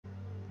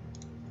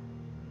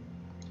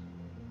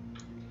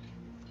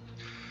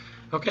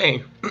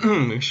Okay,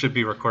 we should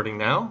be recording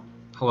now.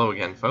 Hello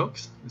again,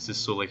 folks. This is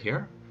Sullla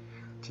here.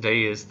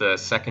 Today is the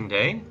second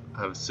day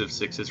of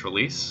Civ6's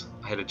release.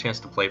 I had a chance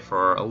to play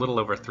for a little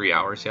over 3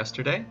 hours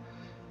yesterday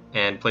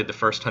and played the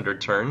first 100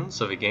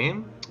 turns of a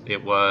game.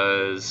 It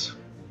was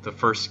the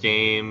first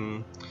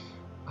game,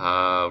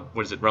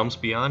 Realms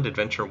Beyond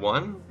Adventure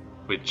 1,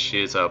 which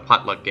is a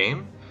potluck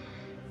game.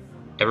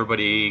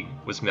 Everybody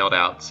was mailed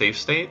out save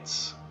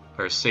states,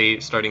 or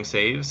starting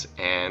saves,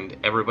 and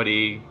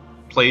everybody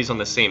plays on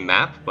the same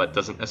map but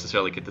doesn't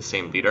necessarily get the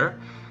same leader,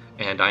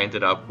 and I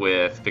ended up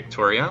with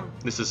Victoria.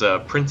 This is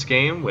a Prince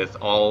game with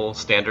all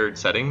standard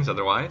settings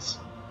otherwise,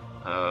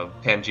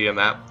 Pangea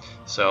map,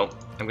 so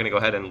I'm going to go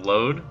ahead and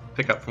load,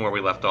 pick up from where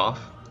we left off,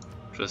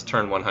 which was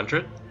turn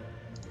 100.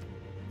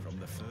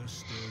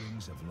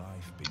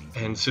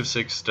 And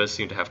Civ6 does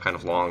seem to have kind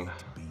of long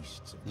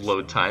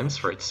load times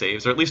for its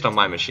saves, or at least on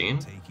my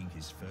machine.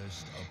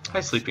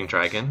 Hi Sleeping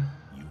Dragon.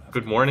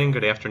 Good morning,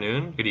 good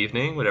afternoon, good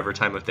evening, whatever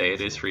time of day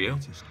it is for you.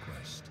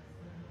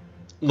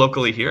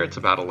 Locally here, it's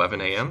about 11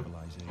 a.m.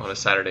 on a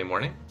Saturday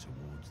morning.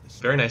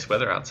 Very nice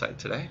weather outside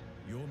today.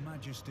 Your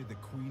Majesty the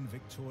Queen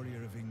Victoria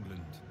of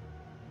England.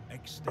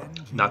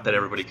 Not that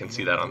everybody can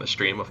see that on the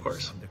stream, of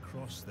course.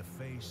 Across the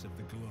face of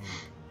the globe.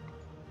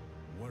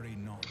 Worry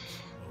not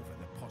over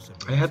the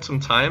possibility. I had some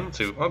time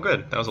to... Oh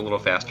good, that was a little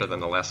faster than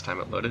the last time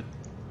it loaded.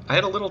 I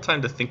had a little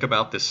time to think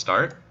about this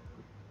start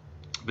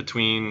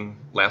between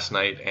last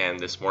night and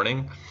this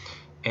morning,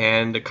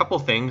 and a couple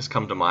things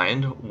come to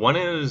mind. One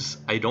is,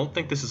 I don't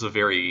think this is a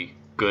very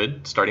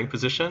good starting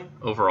position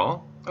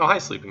overall. Oh, hi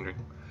Sleeping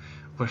Dragon.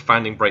 We're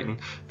finding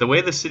Brighton. The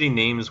way the city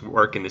names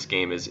work in this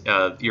game is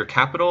your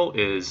capital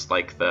is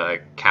like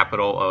the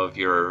capital of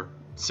your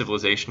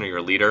civilization or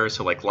your leader,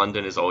 so like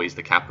London is always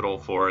the capital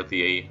for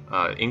the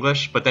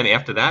English, but then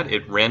after that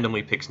it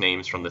randomly picks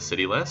names from the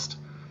city list,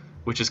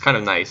 which is kind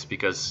of nice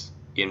because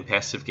in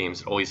passive games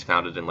it always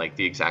found it in like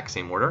the exact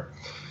same order.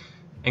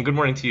 And good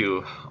morning to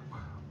you,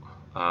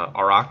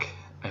 Arak.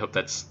 I hope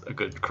that's a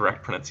good,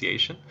 correct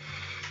pronunciation.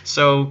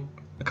 So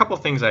a couple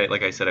of things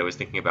like I said, I was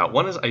thinking about.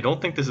 One is I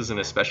don't think this is an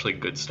especially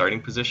good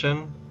starting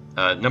position.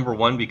 Number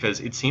one,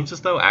 because it seems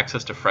as though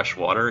access to fresh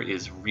water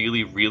is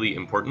really, really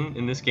important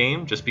in this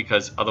game, just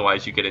because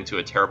otherwise you get into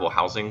a terrible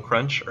housing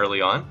crunch early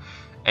on.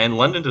 And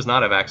London does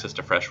not have access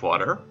to fresh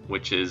water,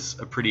 which is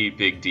a pretty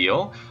big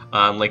deal.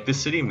 Like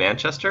this city,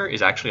 Manchester,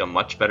 is actually a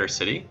much better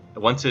city.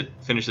 Once it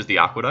finishes the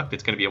aqueduct,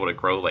 it's going to be able to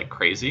grow like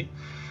crazy.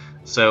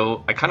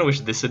 So I kind of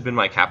wish this had been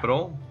my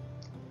capital.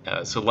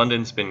 So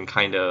London's been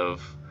kind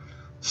of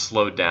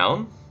slowed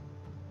down.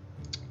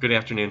 Good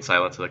afternoon,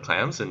 Silence of the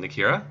Clams and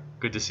Nakira.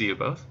 Good to see you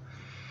both.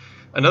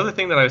 Another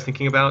thing that I was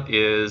thinking about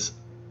is,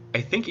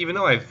 I think even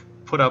though I've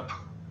put up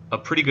a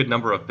pretty good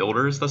number of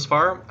builders thus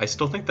far, I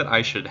still think that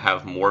I should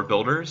have more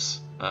builders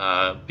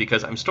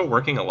because I'm still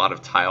working a lot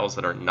of tiles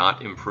that are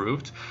not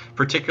improved,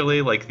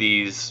 particularly like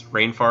these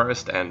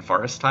rainforest and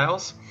forest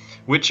tiles,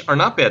 which are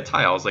not bad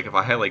tiles. Like if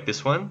I highlight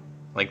this one,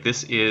 like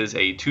this is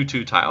a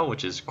 2-2 tile,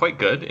 which is quite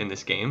good in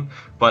this game,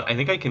 but I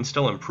think I can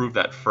still improve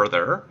that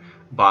further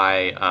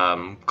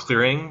by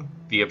clearing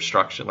the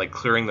obstruction, like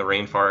clearing the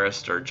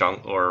rainforest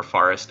or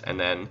forest, and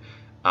then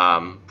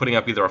putting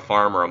up either a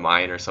farm or a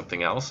mine or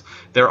something else.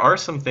 There are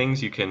some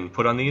things you can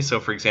put on these. So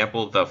for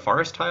example, the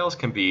forest tiles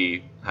can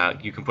be,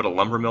 you can put a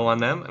lumber mill on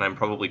them, and I'm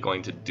probably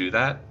going to do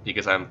that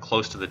because I'm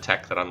close to the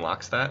tech that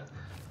unlocks that.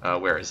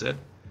 Where is it?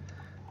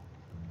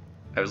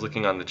 I was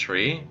looking on the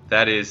tree.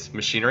 That is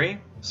machinery.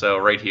 So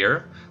right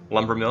here,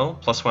 lumber mill,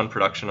 +1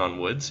 production on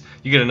woods.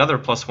 You get another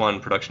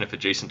 +1 production if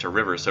adjacent to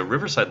rivers. So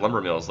riverside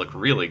lumber mills look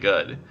really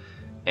good.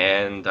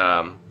 And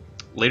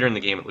later in the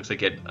game, it looks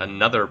like you get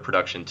another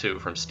production too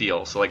from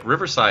steel. So like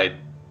riverside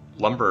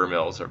lumber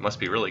mills must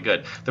be really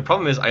good. The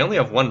problem is I only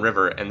have one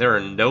river and there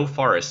are no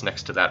forests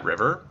next to that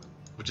river,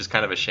 which is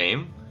kind of a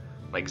shame.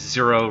 Like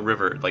zero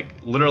river, like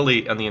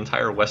literally on the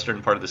entire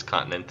western part of this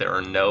continent, there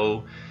are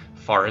no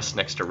forests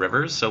next to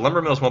rivers. So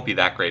lumber mills won't be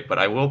that great, but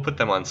I will put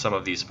them on some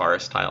of these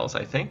forest tiles,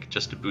 I think,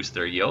 just to boost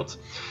their yields.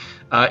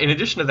 In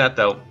addition to that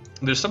though,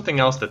 there's something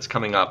else that's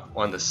coming up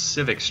on the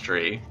civics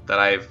tree that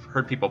I've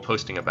heard people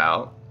posting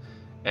about.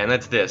 And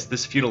that's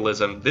this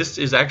feudalism. This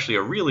is actually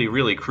a really,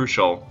 really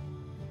crucial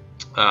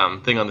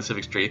thing on the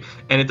civics tree,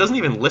 and it doesn't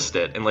even list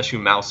it unless you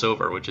mouse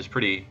over, which is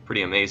pretty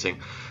amazing.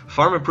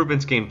 Farm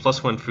improvements gain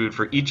 +1 food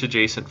for each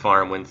adjacent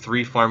farm when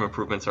 3 farm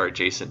improvements are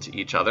adjacent to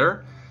each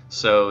other.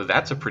 So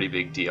that's a pretty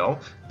big deal,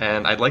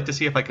 and I'd like to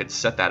see if I could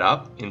set that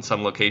up in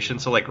some location.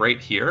 So like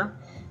right here,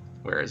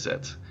 where is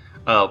it?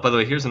 Oh, by the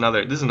way, this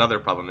is another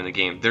problem in the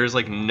game. There's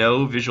like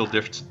no visual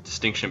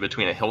distinction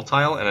between a hill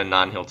tile and a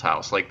non-hill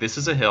tile. So like this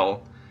is a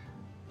hill.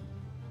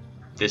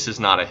 This is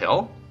not a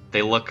hill.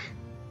 They look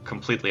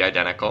completely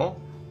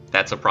identical.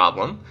 That's a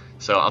problem.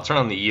 So I'll turn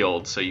on the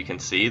yield so you can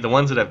see. The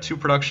ones that have 2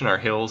 production are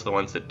hills. The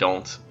ones that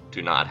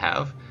do not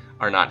have,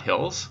 are not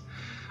hills.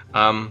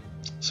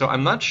 So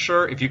I'm not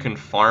sure if you can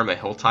farm a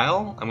hill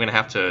tile. I'm going to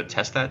have to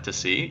test that to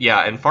see. Yeah,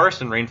 and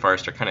forest and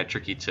rainforest are kind of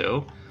tricky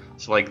too.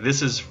 So like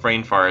this is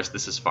rainforest,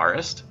 this is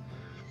forest.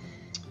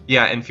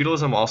 Yeah, and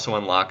feudalism also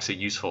unlocks a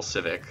useful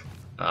civic.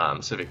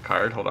 civic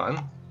card. Hold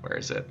on. Where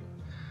is it?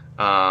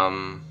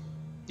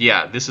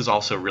 Yeah, this is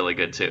also really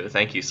good too.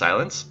 Thank you,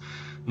 Silence.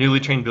 Newly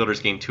trained builders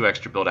gain 2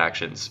 extra build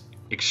actions.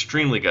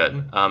 Extremely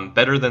good.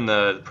 Better than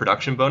the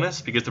production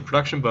bonus, because the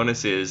production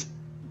bonus is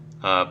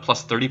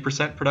plus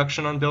 30%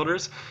 production on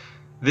builders.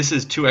 This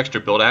is 2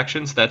 extra build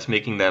actions. That's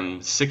making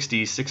them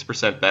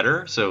 66%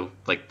 better. So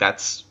like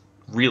that's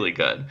really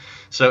good.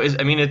 So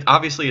I mean,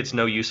 obviously it's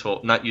not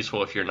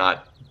useful if you're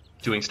not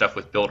doing stuff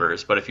with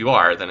builders, but if you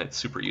are, then it's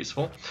super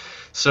useful.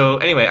 So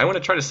anyway, I want to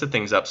try to set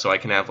things up so I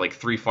can have like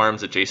 3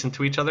 farms adjacent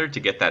to each other to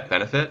get that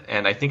benefit,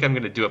 and I think I'm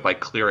going to do it by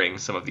clearing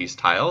some of these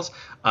tiles.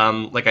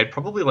 Like I'd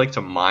probably like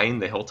to mine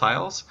the hill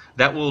tiles.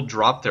 That will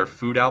drop their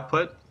food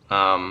output,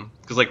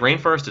 because like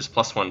Rainforest is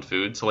 +1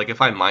 food, so like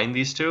if I mine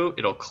these two,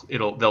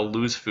 they'll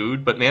lose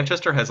food, but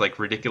Manchester has like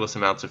ridiculous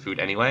amounts of food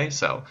anyway,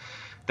 so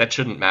that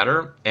shouldn't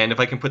matter. And if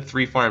I can put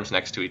 3 farms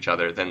next to each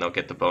other, then they'll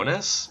get the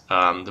bonus.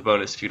 The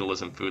bonus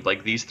feudalism food,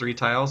 like these 3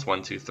 tiles,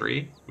 1, 2,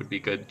 3, would be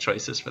good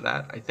choices for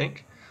that, I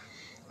think.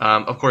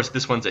 Of course,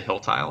 this one's a hill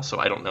tile, so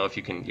I don't know if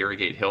you can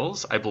irrigate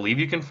hills. I believe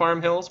you can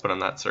farm hills, but I'm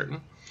not certain.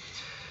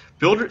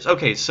 Builders,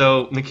 okay,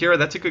 so Nakira,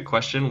 that's a good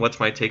question. What's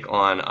my take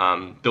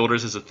on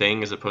builders as a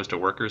thing as opposed to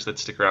workers that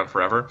stick around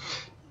forever?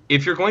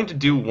 If you're going to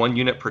do 1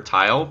 unit per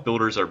tile,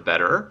 builders are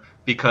better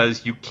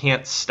because you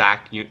can't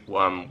stack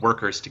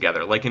workers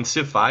together. Like in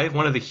Civ 5,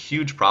 one of the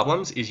huge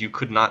problems is you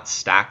could not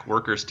stack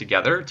workers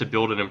together to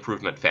build an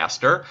improvement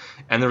faster,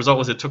 and the result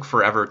was it took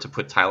forever to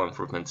put tile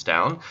improvements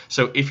down.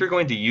 So if you're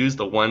going to use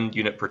the 1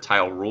 unit per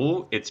tile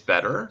rule, it's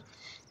better.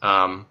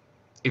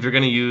 If you're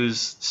going to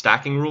use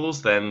stacking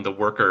rules, then the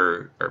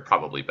worker are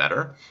probably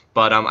better.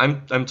 But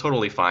I'm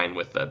totally fine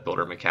with the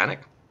builder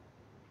mechanic.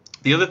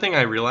 The other thing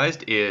I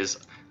realized is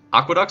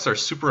aqueducts are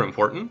super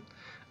important.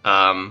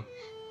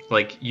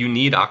 Like you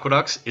need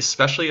aqueducts,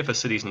 especially if a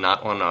city's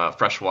not on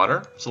fresh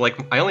water. So like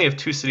I only have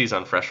 2 cities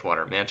on fresh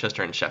water,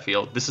 Manchester and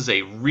Sheffield. This is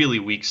a really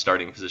weak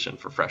starting position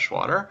for fresh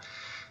water.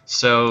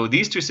 So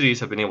these 2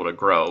 cities have been able to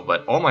grow,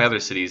 but all my other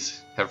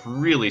cities have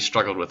really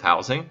struggled with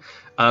housing.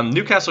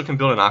 Newcastle can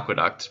build an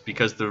aqueduct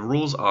because the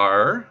rules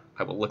are,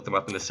 I will look them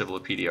up in the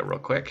Civilopedia real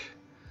quick.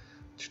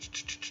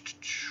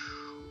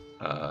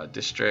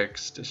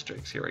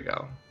 Districts, here we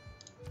go.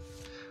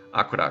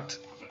 Aqueduct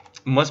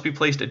must be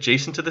placed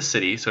adjacent to the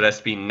city, so it has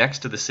to be next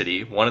to the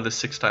city, one of the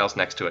 6 tiles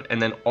next to it,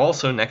 and then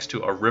also next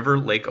to a river,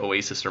 lake,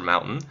 oasis, or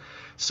mountain.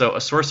 So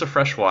a source of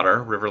fresh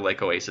water, river,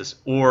 lake, oasis,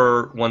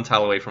 or 1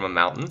 tile away from a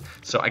mountain.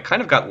 So I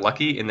kind of got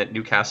lucky in that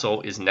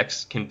Newcastle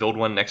can build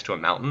one next to a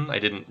mountain. I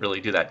didn't really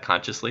do that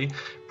consciously.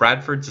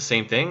 Bradford's the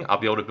same thing. I'll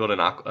be able to build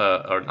an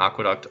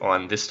aqueduct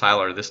on this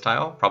tile or this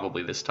tile,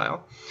 probably this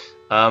tile.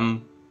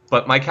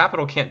 But my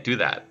capital can't do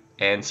that.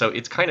 And so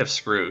it's kind of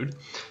screwed.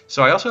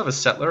 So I also have a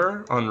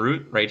settler en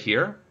route right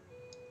here.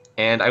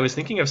 And I was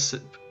thinking of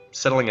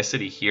settling a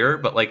city here,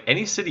 but like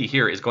any city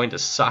here is going to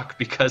suck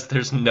because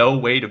there's no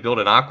way to build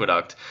an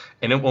aqueduct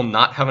and it will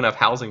not have enough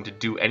housing to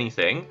do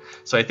anything.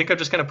 So I think I'm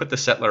just going to put the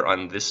settler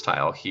on this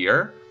tile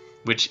here,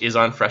 which is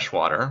on fresh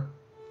water.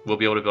 We'll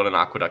be able to build an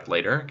aqueduct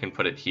later. Can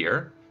put it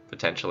here,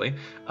 potentially.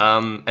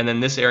 And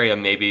then this area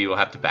maybe we'll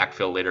have to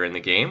backfill later in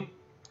the game.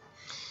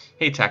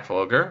 Hey, Tactful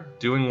Ogre.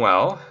 Doing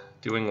well.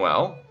 Doing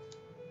well.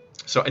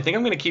 So I think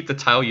I'm going to keep the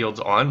tile yields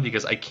on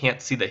because I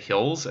can't see the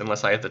hills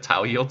unless I have the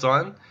tile yields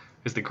on,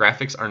 because the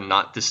graphics are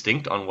not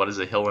distinct on what is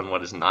a hill and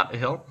what is not a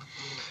hill.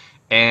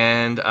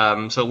 And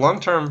so long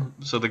term,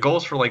 so the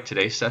goals for like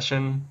today's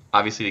session,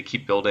 obviously to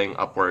keep building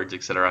upwards,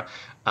 etc.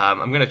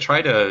 I'm going to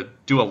try to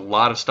do a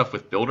lot of stuff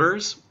with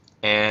builders,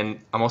 and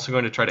I'm also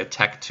going to try to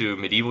tech to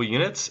medieval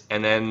units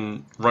and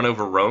then run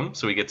over Rome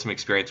so we get some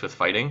experience with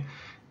fighting.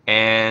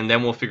 And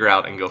then we'll figure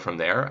out and go from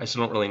there. I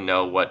still don't really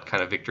know what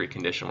kind of victory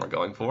condition we're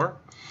going for.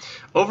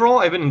 Overall,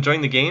 I've been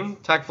enjoying the game.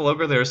 Tactful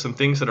Ogre, there are some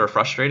things that are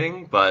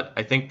frustrating, but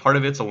I think part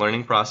of it's a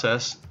learning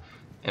process,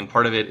 and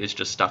part of it is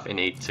just stuff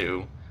innate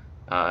to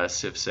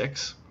Civ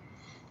 6.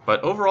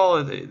 But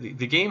overall,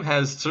 the game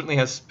certainly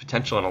has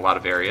potential in a lot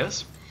of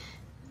areas.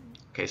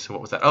 Okay, so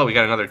what was that? Oh, we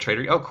got another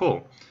trader. Oh,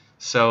 cool.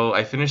 So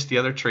I finished the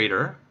other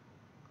trader.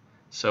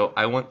 So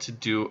I want to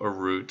do a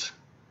route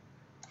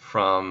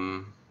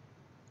from...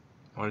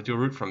 I want to do a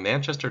route from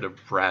Manchester to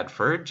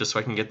Bradford, just so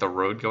I can get the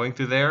road going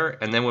through there.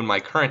 And then when my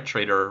current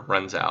trader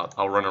runs out,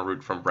 I'll run a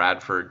route from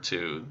Bradford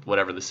to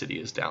whatever the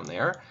city is down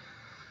there.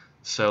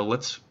 So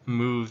let's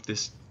move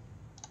this.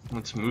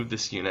 Let's move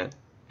this unit.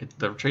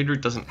 The trade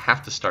route doesn't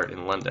have to start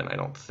in London, I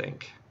don't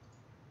think.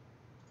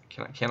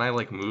 Can I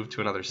like move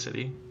to another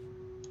city?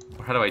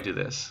 Or how do I do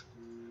this?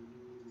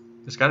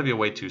 There's got to be a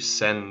way to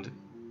send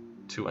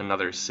to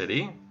another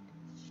city.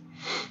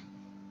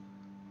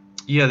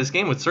 Yeah, this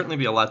game would certainly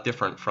be a lot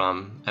different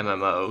from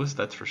MMOs,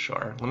 that's for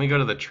sure. Let me go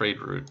to the trade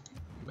route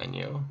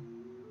menu.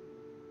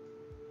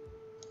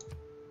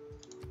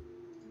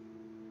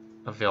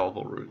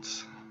 Available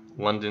routes.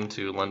 London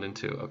to,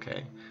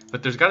 okay.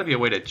 But there's got to be a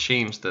way to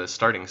change the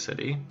starting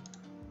city.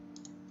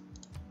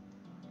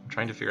 I'm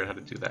trying to figure out how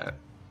to do that.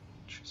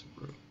 Choose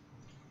a route.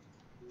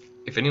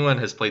 If anyone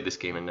has played this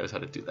game and knows how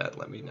to do that,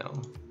 let me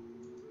know.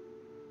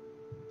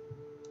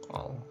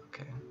 all.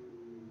 Okay.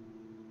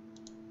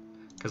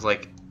 Because,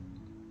 like,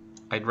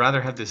 I'd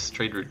rather have this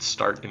trade route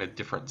start in a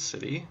different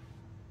city.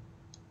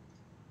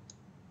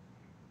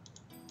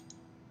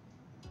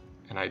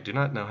 And I do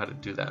not know how to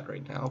do that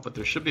right now, but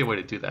there should be a way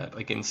to do that.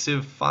 Like in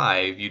Civ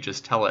 5, you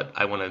just tell it,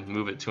 I want to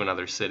move it to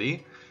another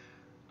city.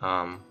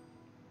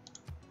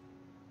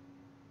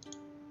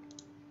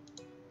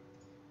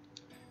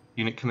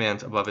 Unit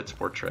commands above its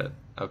portrait.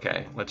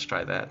 Okay, let's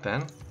try that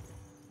then.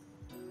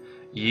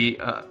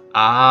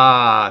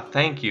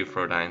 Thank you,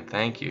 Frodine.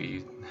 Thank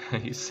you.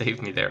 You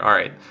saved me there. All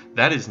right,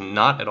 that is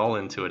not at all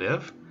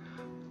intuitive.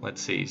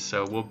 Let's see.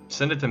 So we'll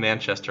send it to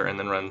Manchester and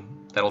then run.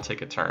 That'll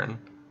take a turn.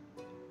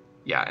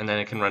 Yeah, and then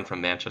it can run from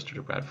Manchester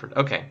to Bradford.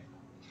 Okay.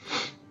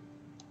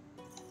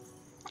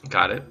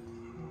 Got it.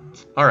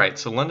 All right,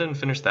 so London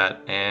finished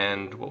that,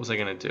 and what was I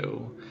going to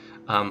do?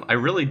 I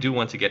really do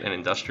want to get an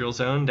industrial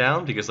zone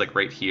down because, like,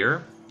 right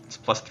here, it's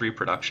 +3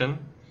 production,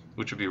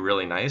 which would be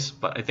really nice.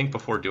 But I think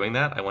before doing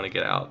that, I want to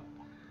get out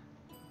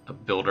a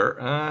builder.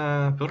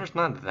 Builder's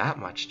not that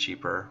much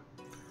cheaper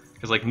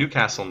because, like,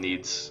 Newcastle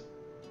needs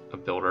a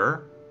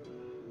builder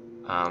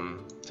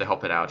to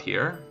help it out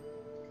here.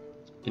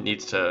 It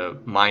needs to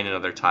mine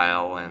another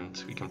tile,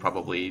 and we can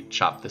probably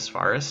chop this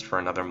forest for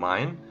another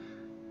mine.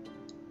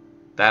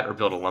 That or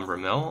build a lumber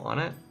mill on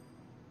it.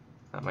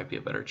 That might be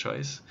a better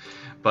choice.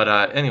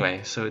 But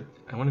anyway, so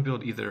I want to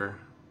build either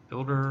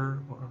builder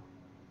or...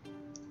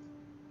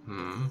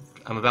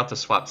 I'm about to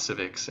swap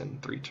civics in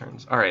 3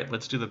 turns. All right,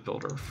 let's do the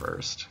builder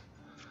first.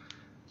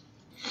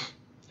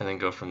 And then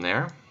go from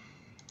there.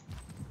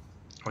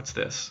 What's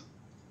this?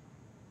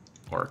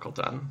 Oracle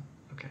done.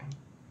 Okay.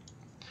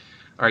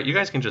 All right, you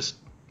guys can just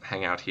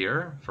hang out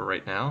here for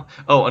right now.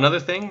 Oh, another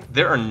thing,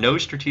 there are no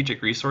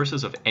strategic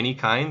resources of any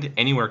kind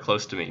anywhere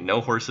close to me. No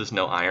horses,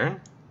 no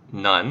iron.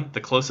 None. The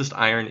closest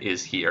iron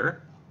is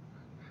here,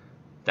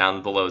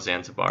 down below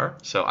Zanzibar.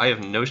 So I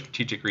have no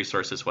strategic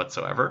resources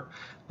whatsoever.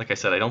 Like I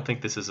said, I don't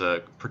think this is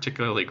a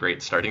particularly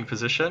great starting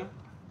position.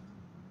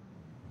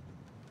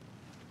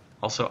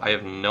 Also, I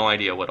have no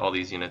idea what all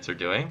these units are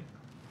doing.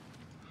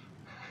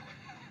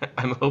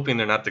 I'm hoping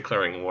they're not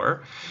declaring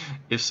war.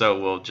 If so,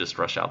 we'll just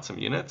rush out some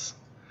units.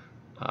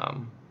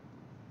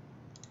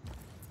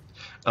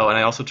 Oh, and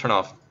I also turn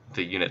off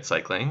the unit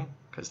cycling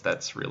because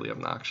that's really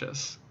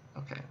obnoxious.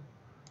 Okay.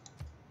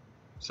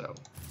 So,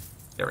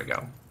 there we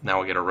go. Now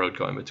we'll get a road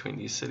going between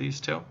these cities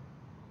too.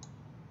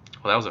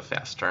 Well, that was a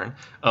fast turn.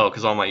 Oh,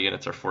 because all my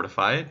units are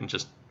fortified and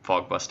just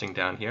fog busting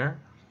down here.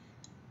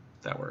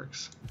 That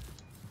works.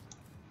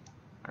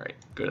 All right,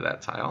 go to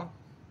that tile.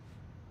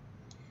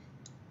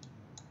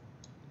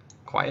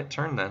 Quiet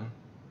turn then.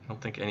 I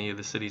don't think any of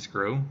the cities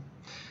grew.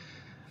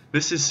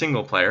 This is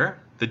single player.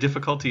 The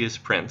difficulty is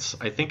Prince.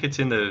 I think it's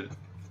in the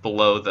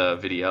below the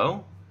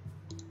video.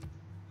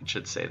 It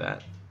should say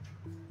that.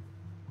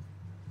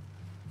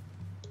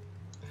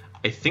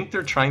 I think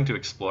they're trying to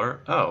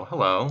explore. Oh,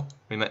 hello.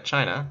 We met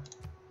China.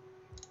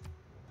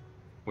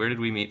 Where did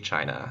we meet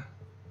China?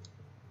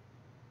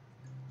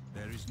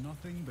 There is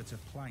nothing but a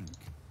plank.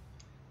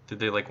 Did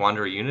they like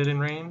wander a unit in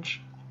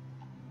range?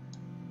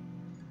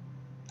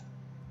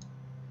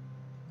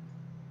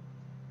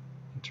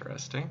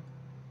 Interesting.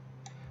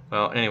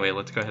 Well, anyway,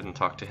 let's go ahead and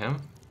talk to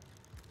him.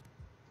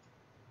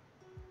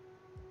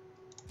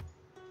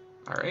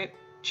 Alright,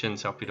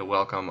 Chin's happy to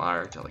welcome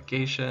our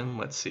delegation.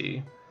 Let's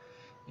see.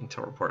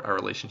 Intel report, our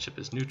relationship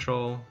is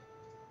neutral.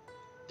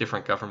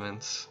 Different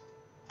governments.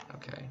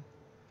 Okay.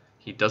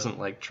 He doesn't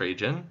like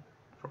Trajan,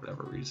 for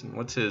whatever reason.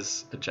 What's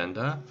his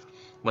agenda?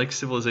 Likes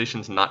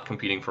civilizations not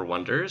competing for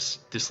wonders.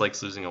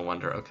 Dislikes losing a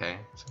wonder. Okay,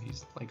 so he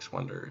likes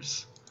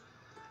wonders.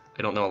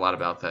 I don't know a lot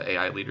about the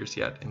AI leaders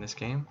yet in this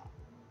game.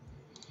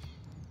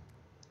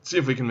 See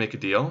if we can make a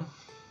deal.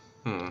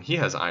 He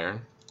has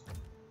iron.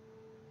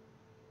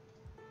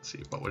 Let's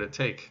see, what would it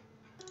take?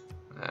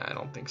 I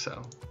don't think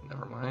so.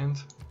 Never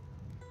mind.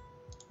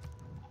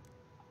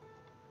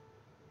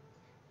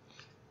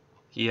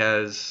 He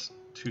has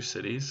 2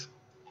 cities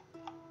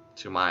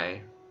to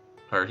my,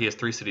 or he has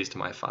 3 cities to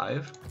my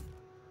 5.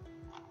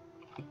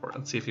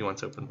 Let's see if he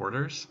wants open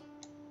borders.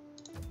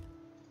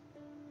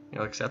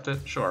 You'll accept it?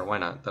 Sure, why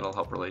not? That'll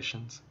help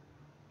relations.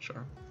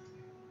 Sure.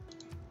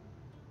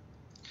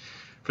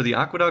 For the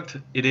aqueduct,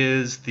 it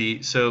is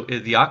the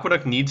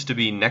aqueduct needs to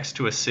be next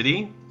to a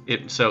city.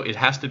 So it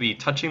has to be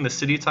touching the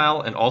city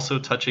tile and also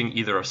touching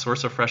either a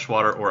source of fresh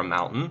water or a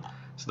mountain.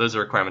 So those are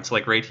requirements.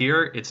 Like right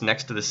here, it's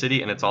next to the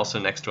city and it's also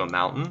next to a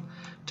mountain.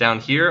 Down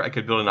here, I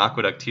could build an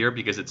aqueduct here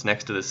because it's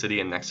next to the city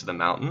and next to the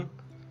mountain.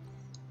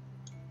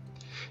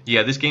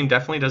 Yeah, this game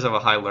definitely does have a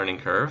high learning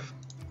curve.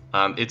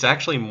 It's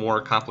actually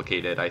more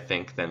complicated, I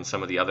think, than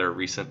some of the other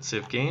recent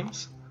Civ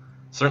games.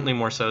 Certainly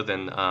more so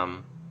than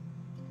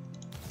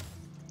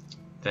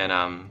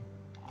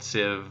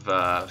Civ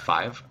 5.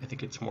 I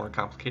think it's more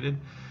complicated.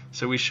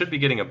 So we should be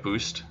getting a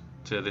boost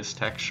to this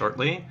tech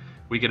shortly.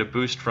 We get a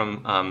boost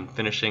from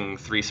finishing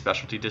 3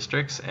 specialty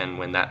districts, and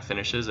when that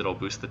finishes, it'll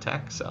boost the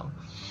tech. So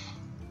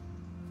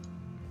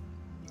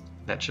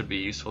that should be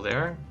useful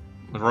there.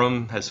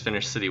 Rome has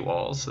finished city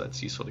walls, so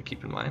that's useful to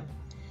keep in mind.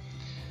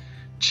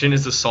 Chin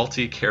is a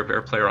salty Care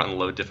Bear player on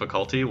low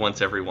difficulty,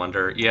 once every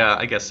wonder. Yeah,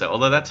 I guess so.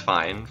 Although that's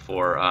fine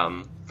for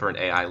an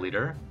AI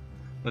leader.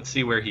 Let's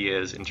see where he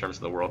is in terms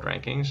of the world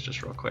rankings,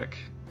 just real quick.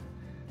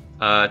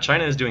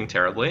 China is doing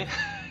terribly.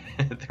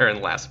 They're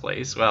in last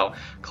place. Well,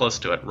 close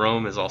to it.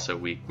 Rome is also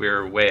weak.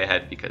 We're way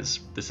ahead because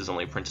this is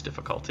only Prince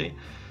difficulty.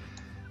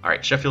 All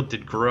right, Sheffield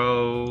did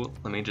grow.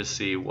 Let me just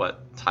see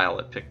what tile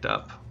it picked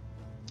up.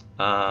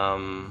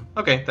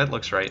 Okay, that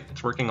looks right.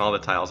 It's working all the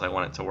tiles I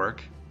want it to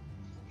work.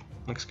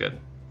 Looks good.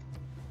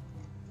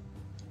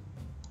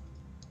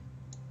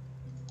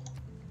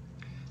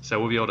 So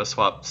we'll be able to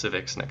swap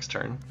Civ6 next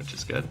turn, which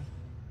is good.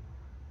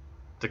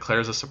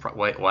 Declares a surprise.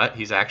 Wait, what?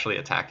 He's actually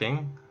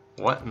attacking?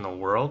 What in the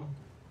world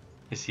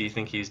does he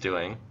think he's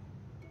doing?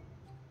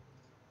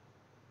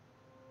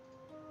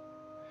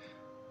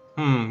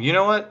 You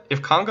know what?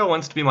 If Congo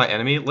wants to be my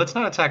enemy, let's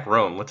not attack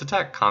Rome. Let's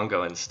attack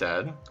Congo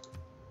instead.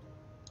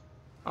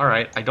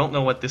 Alright, I don't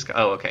know what this guy...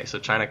 Oh, okay, so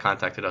China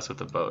contacted us with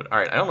a boat.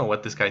 Alright, I don't know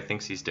what this guy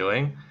thinks he's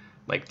doing.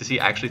 Like, does he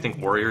actually think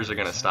warriors are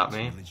going to stop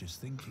me?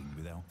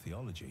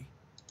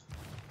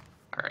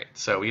 Alright,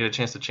 so we get a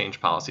chance to change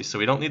policy. So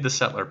we don't need the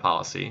settler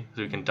policy,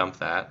 so we can dump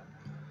that.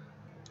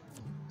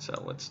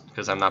 So let's...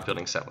 because I'm not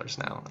building settlers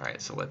now.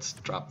 Alright, so let's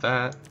drop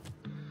that.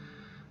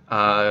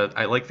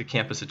 I like the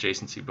campus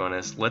adjacency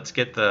bonus. Let's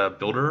get the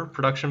builder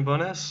production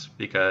bonus,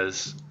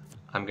 because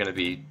I'm going to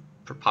be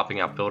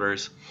popping out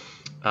builders.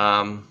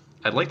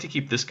 I'd like to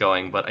keep this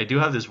going, but I do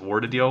have this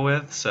war to deal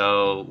with,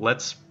 so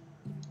let's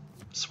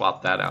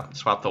swap that out.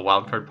 Swap the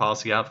wildcard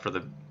policy out for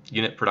the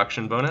unit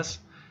production bonus,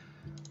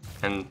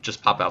 and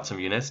just pop out some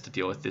units to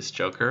deal with this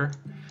Joker.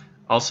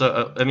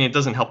 Also, I mean, it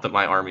doesn't help that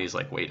my army is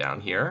like way down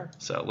here,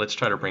 so let's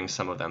try to bring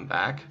some of them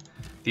back.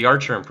 The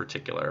archer in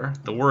particular.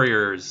 The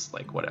warriors,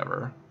 like,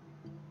 whatever.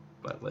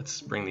 But let's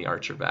bring the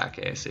archer back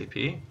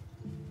ASAP.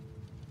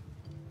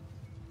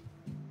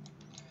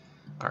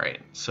 Alright,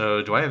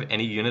 so do I have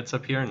any units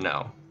up here?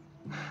 No.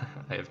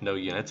 I have no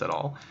units at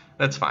all.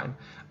 That's fine.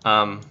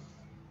 I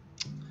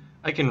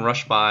can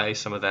rush by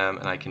some of them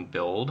and I can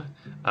build.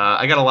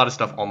 I got a lot of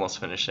stuff almost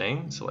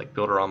finishing. So like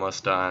builder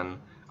almost done,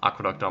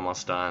 aqueduct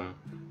almost done,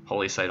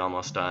 holy site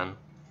almost done.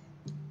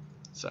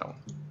 So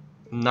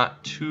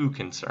not too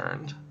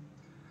concerned.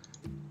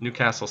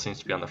 Newcastle seems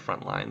to be on the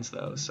front lines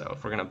though, so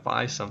if we're gonna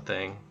buy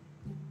something,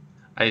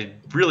 I'm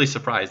really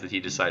surprised that he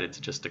decided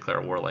to just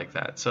declare war like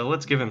that. So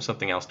let's give him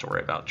something else to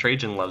worry about.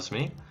 Trajan loves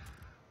me,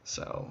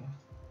 so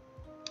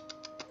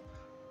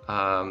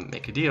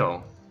make a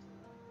deal.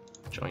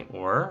 Joint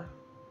war.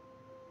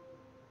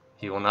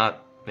 He will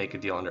not make a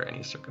deal under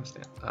any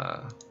circumstance.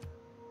 Oh,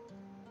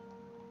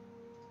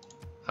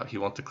 he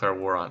won't declare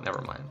war on,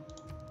 never mind.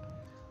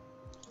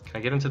 Can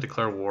I get him to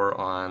declare war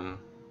on,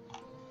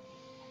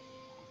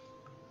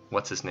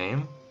 what's his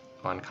name?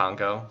 On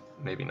Congo?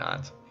 Maybe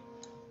not.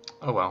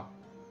 Oh well.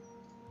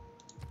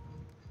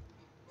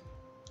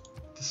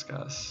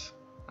 Discuss.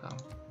 Oh.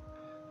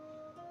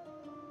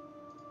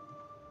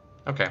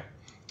 Okay,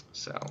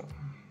 so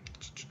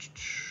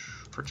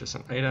purchase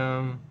an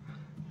item.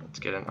 Let's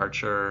get an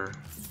archer.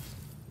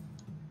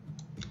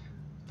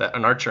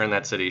 An archer in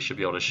that city should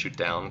be able to shoot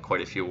down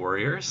quite a few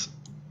warriors.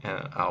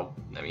 And I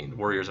mean,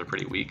 warriors are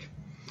pretty weak.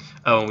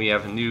 Oh, and we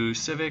have a new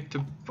civic to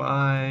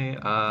buy.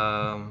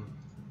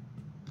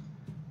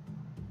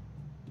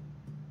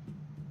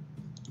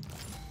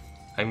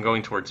 I'm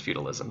going towards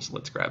feudalism, so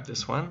let's grab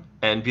this one.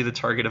 And be the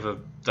target of a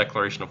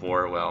declaration of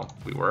war. Well,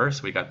 we were,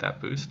 so we got that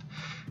boost.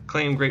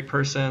 Claim great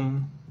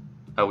person.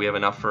 Oh, we have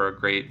enough for a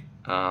great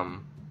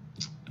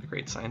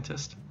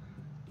scientist.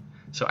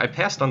 So I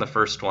passed on the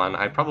first one.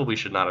 I probably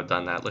should not have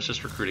done that. Let's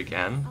just recruit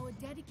again. Our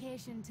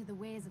dedication to the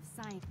ways of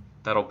science.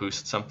 That'll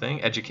boost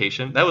something.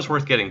 Education. That was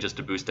worth getting just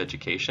to boost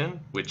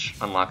education, which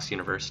unlocks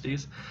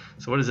universities.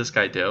 So what does this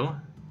guy do?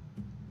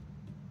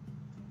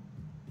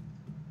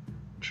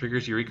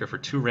 Triggers Eureka for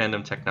 2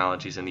 random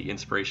technologies and the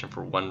inspiration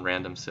for 1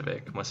 random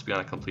civic. Must be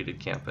on a completed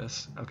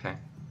campus. Okay.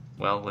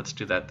 Well, let's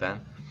do that then.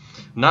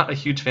 Not a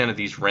huge fan of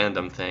these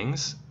random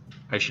things.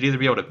 I should either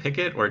be able to pick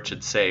it or it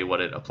should say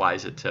what it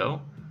applies it to.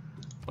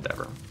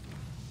 Whatever.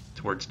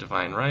 Towards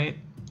divine right.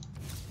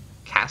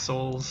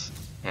 Castles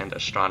and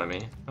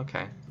astronomy.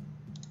 Okay.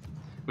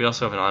 We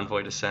also have an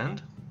envoy to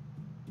send.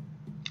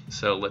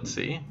 So let's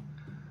see.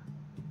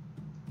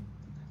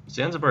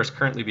 Zanzibar is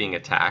currently being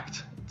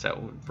attacked.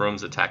 So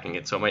Rome's attacking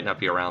it, so it might not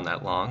be around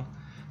that long.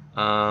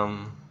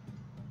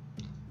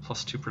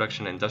 +2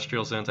 production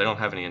industrial zones. I don't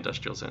have any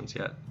industrial zones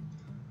yet.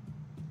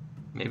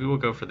 Maybe we'll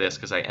go for this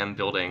because I am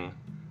building.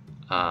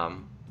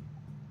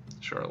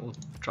 Sure, we'll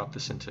drop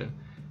this into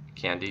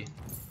Candy.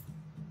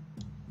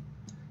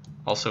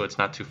 Also, it's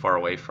not too far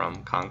away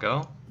from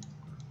Congo.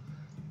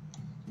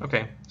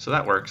 Okay, so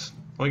that works.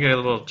 We get a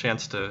little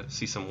chance to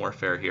see some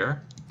warfare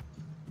here.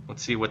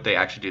 Let's see what they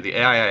actually do. The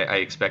AI I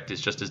expect is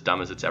just as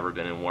dumb as it's ever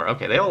been in war.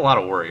 Okay, they have a lot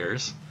of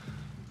warriors.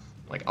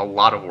 Like, a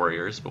lot of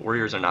warriors, but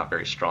warriors are not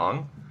very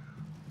strong.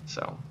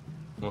 So,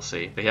 we'll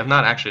see. They have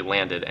not actually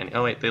landed, and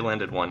oh wait, they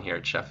landed one here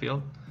at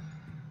Sheffield.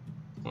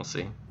 We'll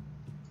see.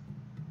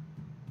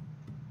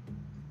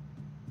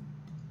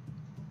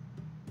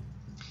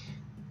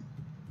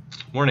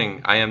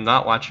 Warning, I am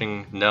not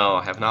watching, no,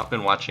 I have not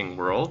been watching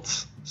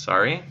Worlds.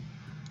 Sorry.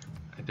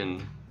 I've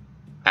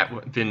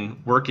been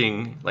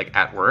working, like,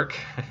 at work.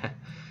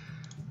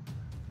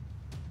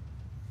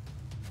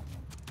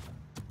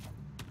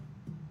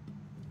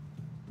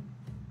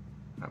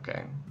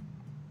 Okay.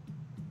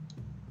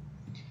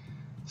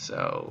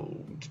 So,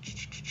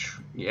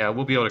 yeah,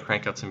 we'll be able to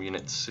crank out some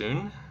units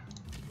soon.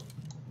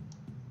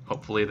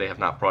 Hopefully they have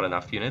not brought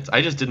enough units.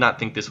 I just did not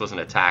think this was an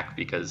attack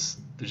because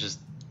there's just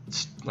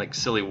like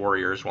silly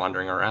warriors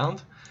wandering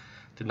around.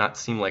 Did not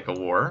seem like a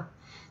war.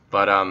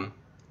 But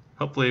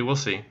hopefully we'll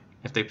see.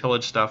 If they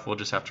pillage stuff, we'll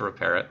just have to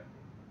repair it.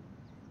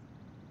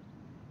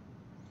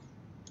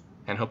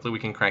 And hopefully we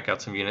can crank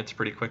out some units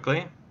pretty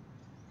quickly.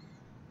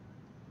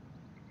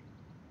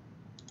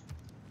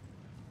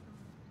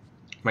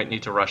 Might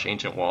need to rush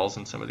ancient walls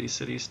in some of these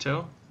cities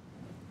too.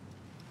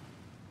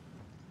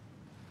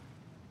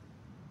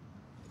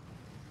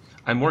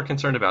 I'm more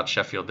concerned about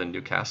Sheffield than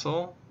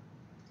Newcastle.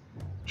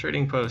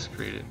 Trading post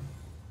created.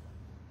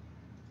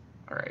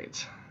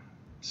 Alright.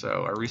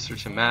 So our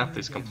research and math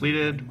is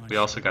completed. We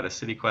also got a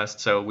city quest.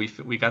 So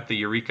we got the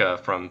Eureka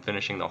from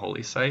finishing the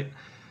holy site.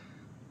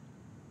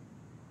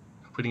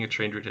 Putting a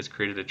trade route has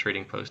created a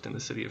trading post in the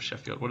city of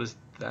Sheffield. What does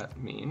that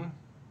mean?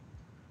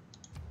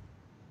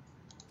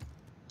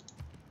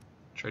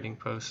 Trading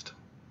post.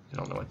 I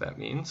don't know what that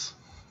means.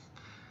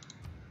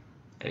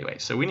 Anyway,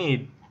 so we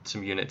need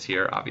some units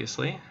here,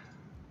 obviously.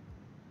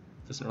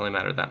 Doesn't really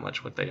matter that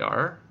much what they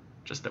are,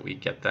 just that we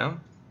get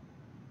them.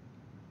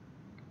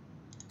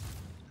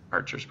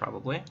 Archers,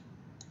 probably.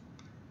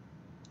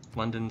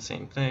 London,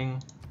 same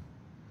thing.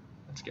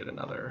 Let's get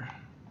another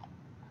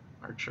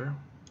archer.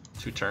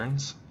 2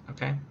 turns.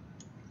 Okay.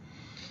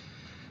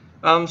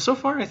 So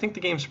far, I think the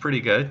game's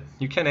pretty good.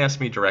 You can ask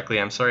me directly.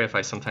 I'm sorry if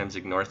I sometimes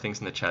ignore things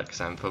in the chat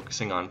because I'm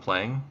focusing on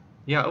playing.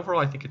 Yeah, overall,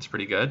 I think it's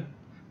pretty good.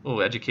 Oh,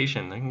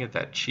 education. I can get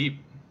that cheap.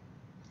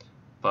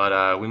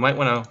 But we might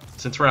want to,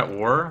 since we're at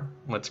war,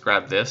 let's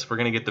grab this. We're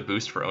going to get the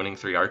boost for owning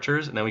 3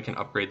 archers, and then we can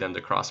upgrade them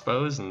to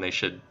crossbows, and they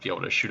should be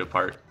able to shoot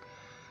apart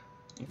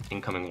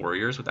incoming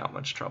warriors without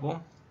much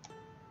trouble.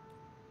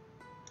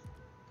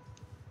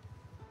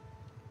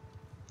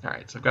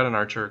 Alright, so I've got an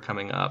archer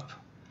coming up.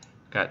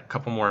 Got a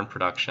couple more in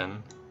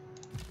production.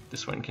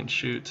 This one can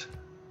shoot.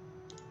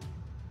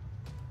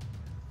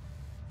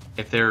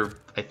 I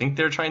think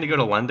they're trying to go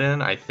to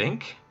London, I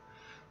think.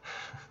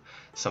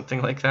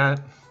 Something like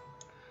that.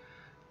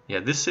 Yeah,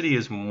 this city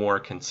is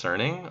more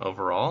concerning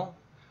overall.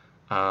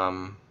 How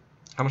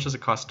much does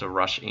it cost to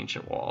rush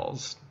ancient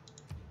walls?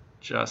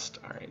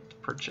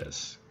 Alright,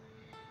 purchase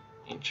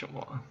ancient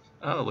wall.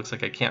 Oh, it looks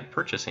like I can't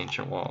purchase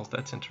ancient walls.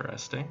 That's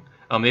interesting.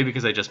 Oh, maybe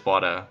because I just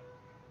bought a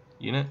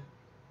unit?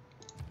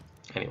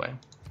 Anyway.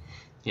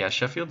 Yeah,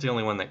 Sheffield's the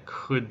only one that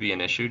could be an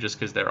issue just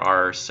because there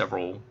are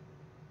several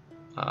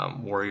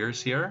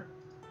warriors here.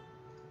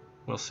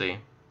 We'll see.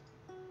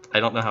 I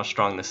don't know how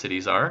strong the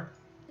cities are.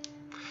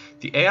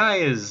 The AI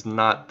is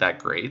not that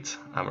great,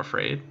 I'm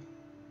afraid.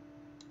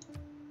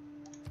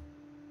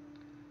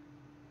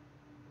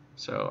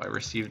 So I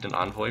received an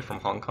envoy from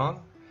Hong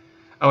Kong.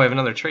 Oh, I have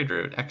another trade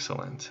route.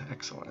 Excellent,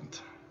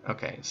 excellent.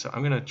 Okay, so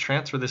I'm going to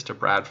transfer this to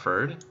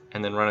Bradford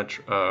and then run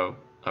a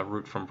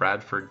route from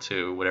Bradford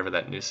to whatever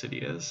that new city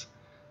is.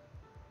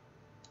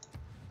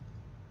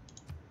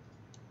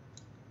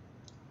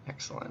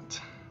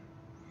 Excellent.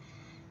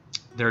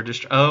 They're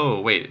just, oh,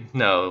 wait,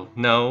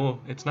 no,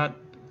 it's not.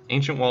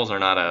 Ancient walls are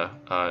not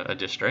a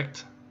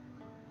district.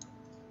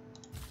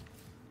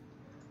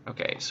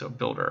 Okay, so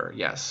builder,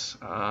 yes.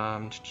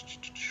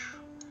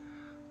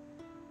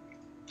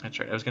 That's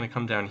right. I was going to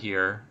come down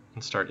here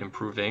and start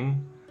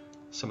improving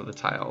some of the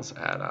tiles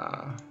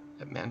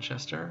at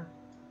Manchester.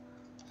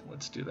 So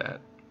let's do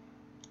that.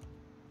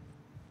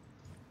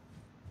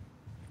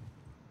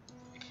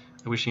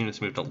 I wish units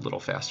moved a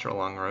little faster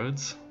along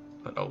roads,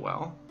 but oh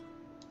well.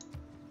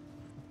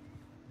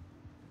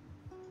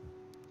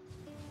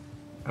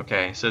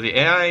 Okay, so the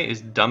AI is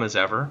dumb as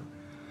ever.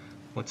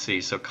 Let's see,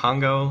 so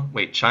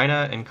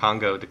China and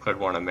Congo declared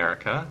war on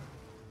America.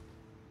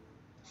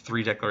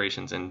 3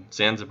 declarations, and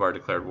Zanzibar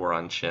declared war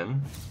on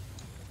Chin.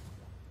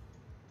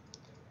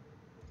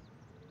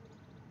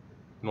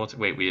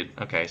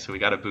 Okay, so we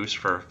got a boost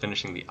for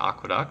finishing the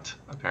aqueduct,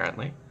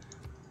 apparently.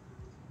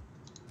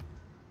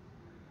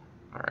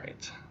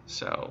 Alright,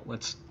 so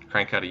let's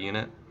crank out a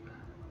unit.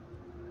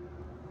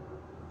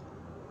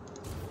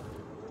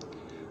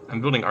 I'm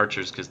building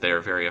archers because they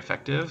are very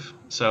effective.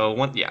 So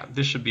yeah,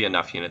 this should be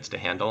enough units to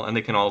handle, and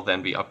they can all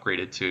then be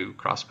upgraded to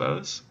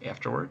crossbows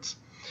afterwards.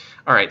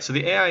 Alright, so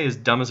the AI is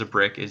dumb as a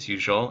brick as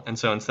usual, and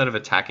so instead of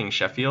attacking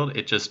Sheffield,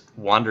 it just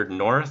wandered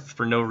north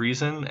for no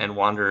reason and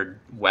wandered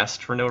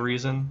west for no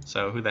reason.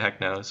 So who the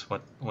heck knows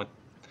what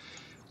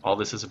all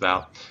this is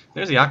about.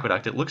 There's the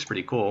aqueduct. It looks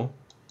pretty cool.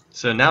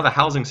 So now the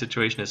housing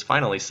situation is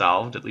finally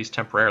solved, at least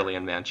temporarily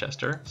in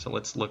Manchester. So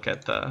let's look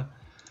at the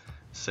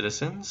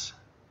citizens.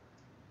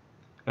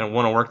 I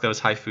want to work those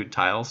high food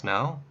tiles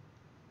now.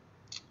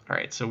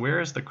 Alright, so where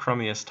is the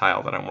crummiest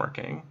tile that I'm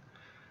working?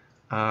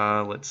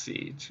 Let's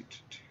see.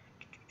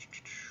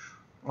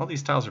 All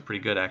these tiles are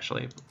pretty good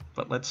actually,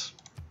 but let's,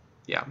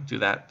 yeah, do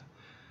that.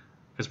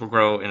 Because we'll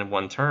grow in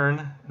one turn,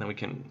 and then we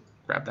can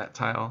grab that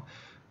tile.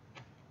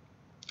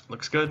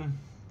 Looks good.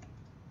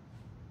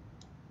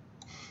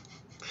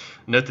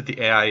 Note that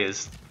the AI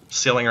is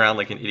sailing around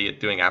like an idiot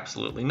doing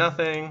absolutely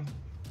nothing.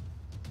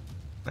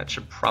 That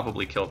should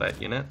probably kill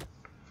that unit.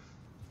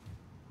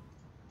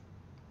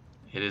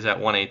 It is at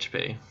 1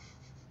 HP.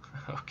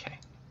 Okay.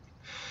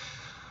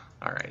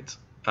 Alright.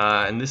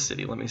 In this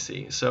city, let me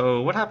see.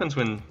 So what happens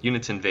when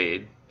units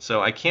invade?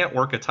 So I can't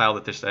work a tile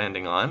that they're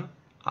standing on,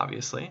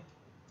 obviously.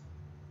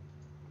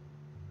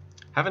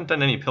 Haven't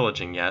done any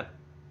pillaging yet.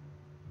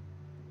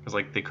 Because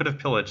like they could have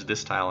pillaged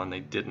this tile and they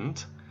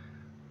didn't.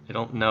 I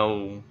don't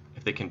know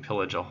if they can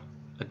pillage a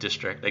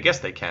district. I guess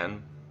they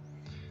can.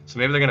 So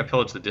maybe they're going to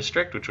pillage the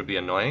district, which would be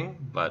annoying,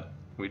 but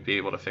we'd be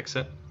able to fix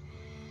it.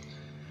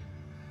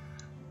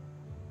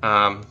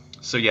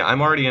 So yeah,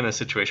 I'm already in a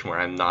situation where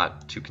I'm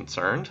not too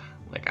concerned.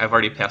 Like I've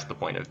already passed the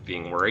point of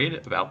being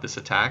worried about this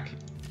attack.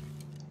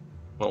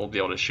 Well, we'll be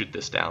able to shoot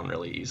this down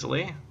really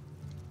easily.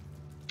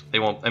 They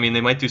won't, I mean,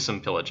 they might do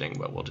some pillaging,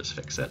 but we'll just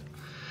fix it.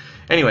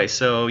 Anyway,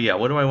 so yeah,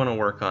 what do I want to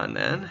work on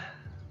then?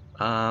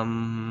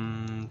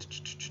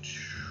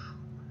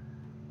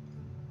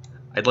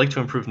 I'd like to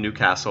improve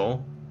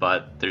Newcastle,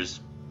 but there's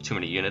too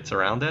many units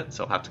around it,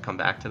 so I'll have to come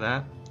back to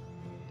that.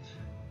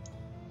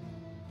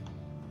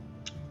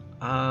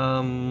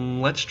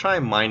 Let's try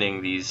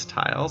mining these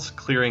tiles,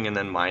 clearing and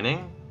then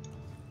mining,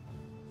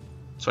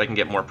 so I can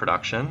get more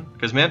production.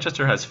 Because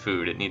Manchester has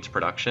food, it needs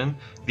production.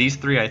 These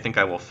three I think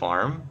I will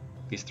farm,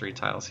 these 3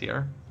 tiles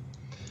here.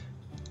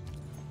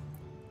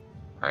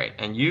 Alright,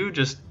 and you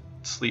just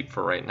sleep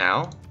for right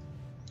now,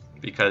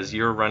 because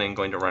you're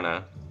going to run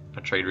a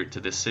trade route to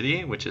this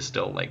city, which is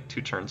still like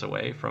 2 turns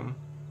away from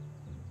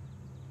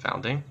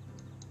founding.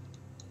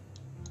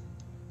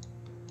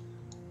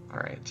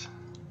 Alright.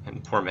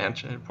 And poor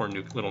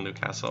little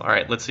Newcastle.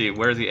 Alright, let's see,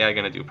 where's the AI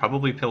gonna do?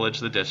 Probably pillage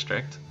the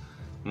district.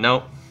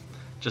 Nope.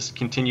 Just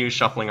continue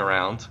shuffling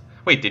around.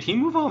 Wait, did he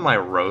move on my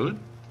road?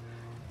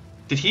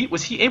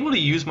 Was he able to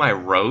use my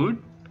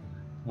road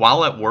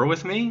while at war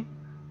with me?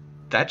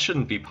 That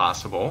shouldn't be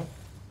possible.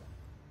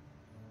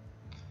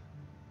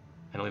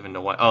 I don't even know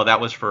why. Oh, that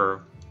was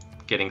for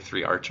getting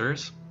 3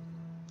 archers.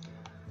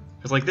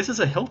 Because like this is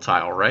a hill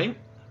tile, right?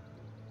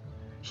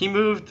 He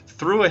moved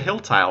through a hill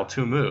tile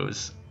 2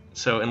 moves.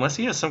 So unless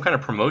he has some kind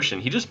of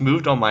promotion, he just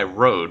moved on my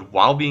road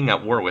while being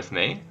at war with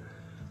me.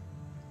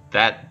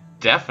 That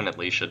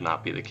definitely should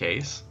not be the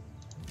case.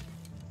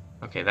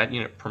 Okay, that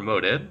unit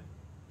promoted.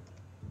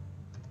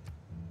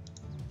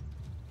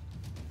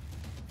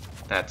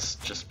 That's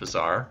just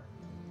bizarre.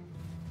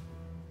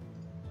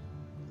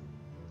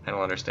 I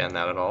don't understand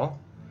that at all.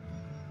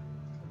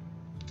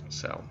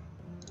 So.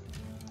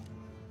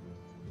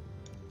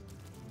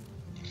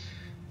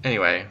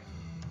 Anyway,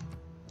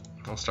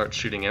 I'll start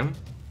shooting him.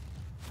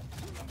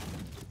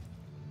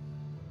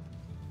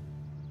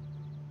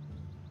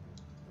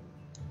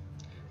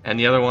 And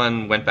the other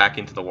one went back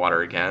into the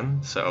water again,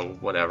 so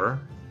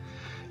whatever.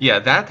 Yeah,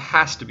 that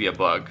has to be a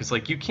bug, because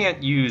like you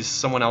can't use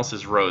someone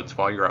else's roads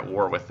while you're at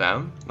war with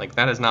them. Like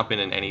that has not been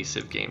in any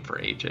Civ game for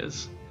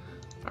ages.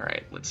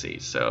 Alright, let's see.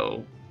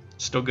 So,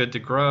 still good to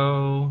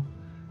grow.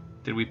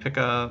 Did we pick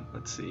up?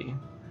 Let's see.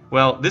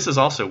 Well, this is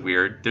also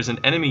weird. There's an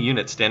enemy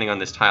unit standing on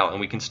this tile,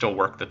 and we can still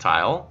work the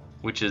tile,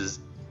 which is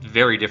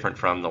very different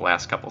from the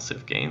last couple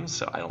Civ games,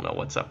 so I don't know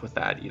what's up with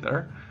that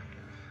either.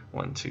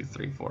 1, 2,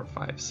 3, 4,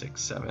 5,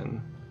 6,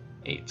 7,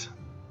 8.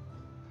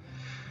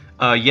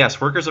 Yes,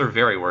 workers are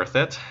very worth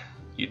it.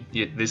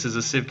 This is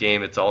a Civ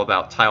game. It's all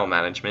about tile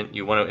management.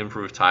 You want to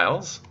improve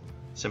tiles.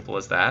 Simple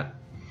as that.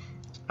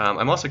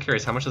 I'm also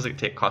curious, how much does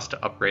it cost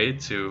to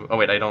upgrade to... Oh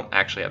wait, I don't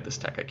actually have this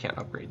tech. I can't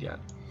upgrade yet.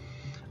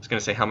 I was going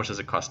to say, how much does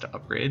it cost to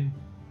upgrade?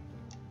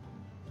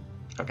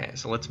 Okay,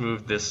 so let's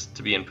move this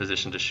to be in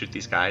position to shoot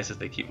these guys as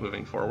they keep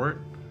moving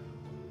forward.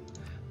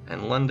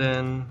 And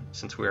London,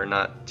 since we are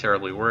not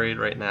terribly worried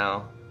right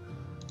now,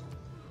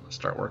 let's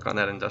start work on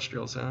that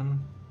industrial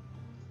zone.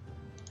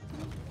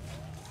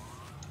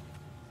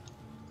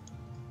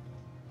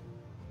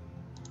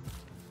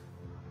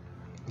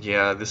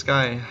 Yeah, this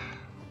guy...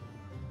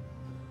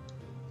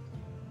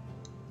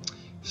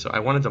 So I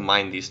wanted to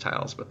mine these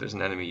tiles, but there's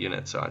an enemy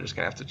unit, so I'm just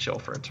going to have to chill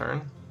for a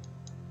turn.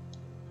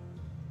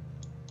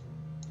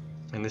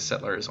 And this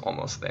settler is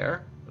almost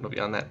there. It'll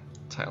be on that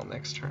tile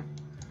next turn.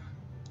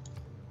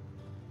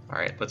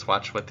 Alright, let's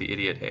watch what the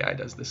idiot AI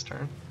does this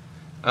turn.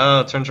 Oh,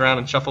 it turns around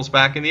and shuffles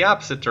back in the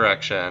opposite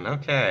direction.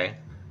 Okay.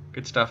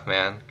 Good stuff,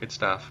 man. Good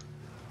stuff.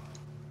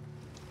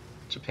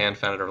 Japan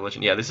founded a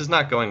religion. Yeah, this is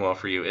not going well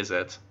for you, is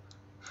it?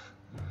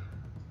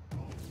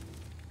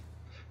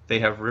 They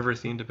have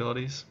river-themed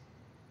abilities.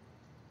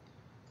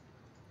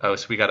 Oh,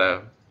 so we got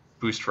a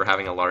boost for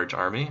having a large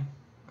army?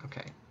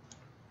 Okay.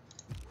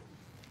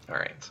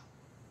 Alright.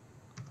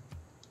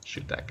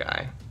 Shoot that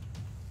guy.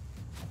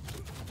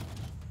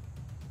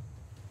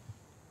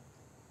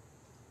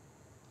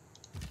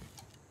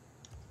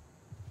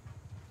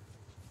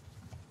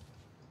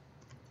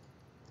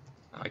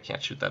 Oh, I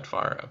can't shoot that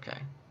far. Okay.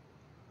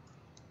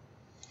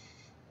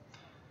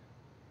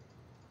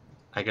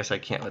 I guess I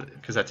can't,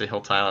 because that's a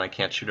hill tile and I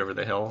can't shoot over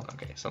the hill.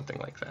 Okay, something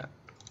like that.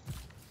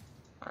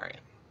 Alright.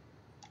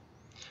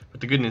 But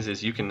the good news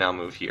is you can now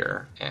move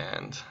here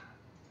and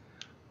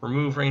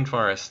remove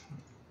rainforest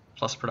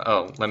plus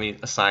oh, let me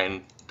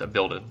assign a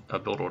build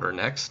order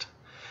next.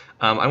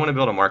 I want to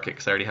build a market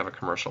because I already have a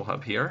commercial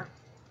hub here.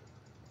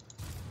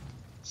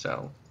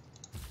 So,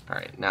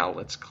 alright, now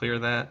let's clear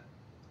that.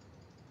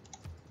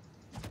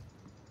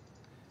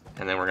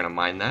 And then we're going to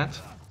mine that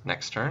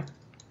next turn.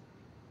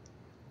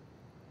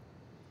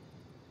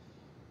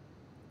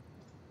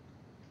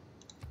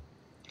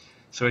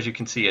 So as you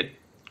can see, it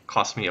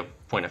cost me a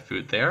point of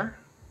food there,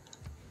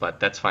 but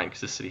that's fine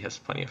because the city has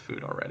plenty of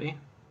food already.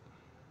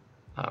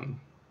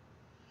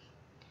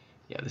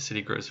 Yeah, the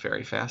city grows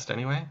very fast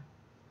anyway,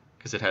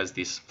 because it has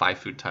these 5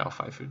 food tile,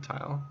 5 food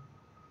tile.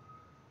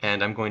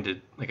 And I'm going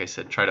to, like I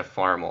said, try to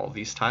farm all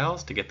these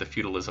tiles to get the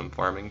feudalism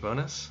farming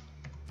bonus.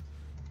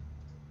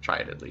 Try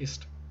it at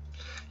least.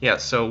 Yeah,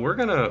 so we're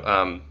going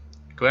to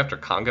go after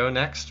Congo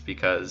next,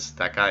 because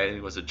that guy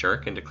was a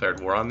jerk and declared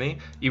war on me,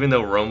 even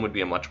though Rome would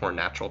be a much more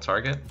natural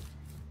target.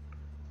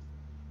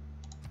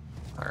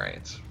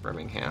 Alright,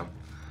 Birmingham.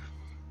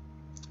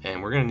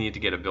 And we're going to need to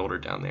get a builder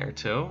down there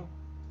too.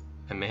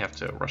 I may have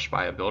to rush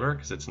by a builder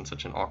because it's in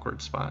such an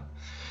awkward spot.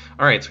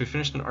 Alright, so we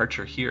finished an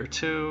archer here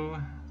too.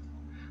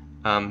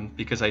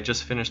 Because I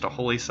just finished a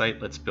holy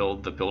site, let's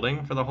build the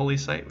building for the holy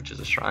site, which is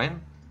a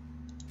shrine.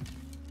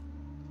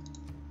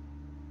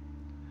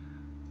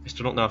 I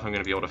still don't know if I'm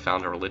going to be able to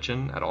found a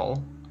religion at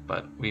all,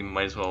 but we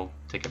might as well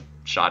take a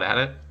shot at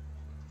it.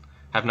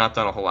 Have not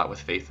done a whole lot with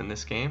faith in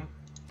this game.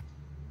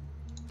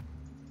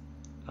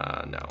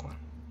 No.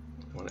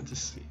 I wanted to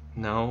see.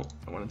 No,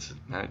 I wanted to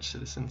manage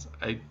citizens.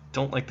 I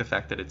don't like the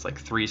fact that it's like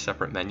 3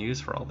 separate menus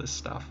for all this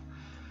stuff.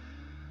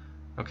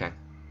 Okay.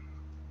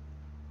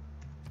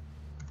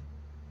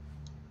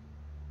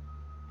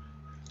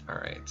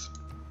 Alright.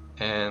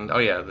 And, oh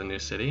yeah, the new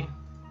city.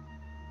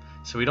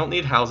 So we don't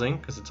need housing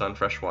because it's on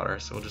fresh water,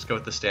 so we'll just go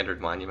with the standard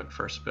monument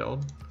first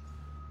build.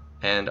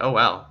 And, oh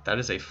wow, that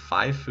is a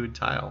 5 food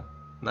tile.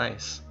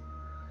 Nice.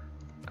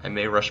 I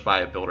may rush by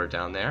a builder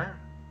down there.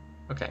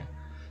 Okay.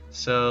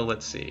 So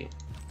let's see.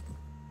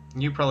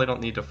 You probably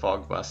don't need to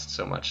fog bust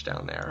so much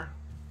down there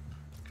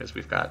because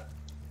we've got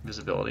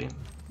visibility.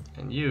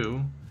 And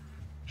you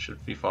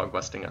should be fog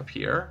busting up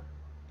here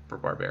for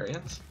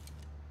barbarians.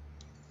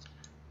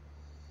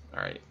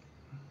 Alright.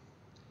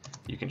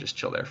 You can just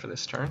chill there for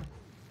this turn.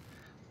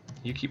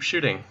 You keep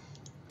shooting.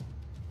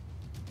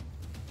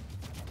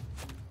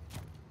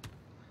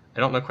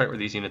 I don't know quite where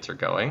these units are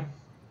going.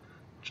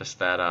 Just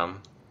that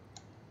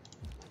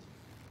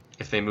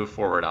if they move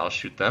forward, I'll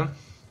shoot them.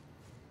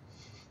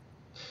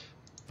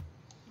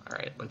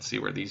 Alright, let's see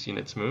where these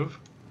units move.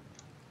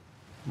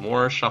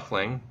 More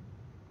shuffling.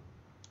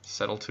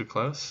 Settle too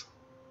close.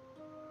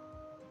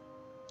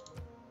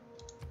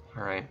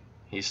 Alright,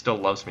 he still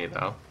loves me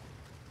though.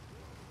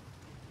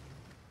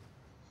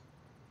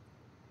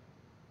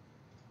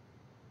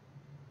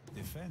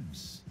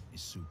 Defense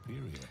is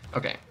superior.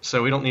 Okay,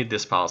 so we don't need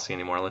this policy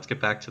anymore. Let's get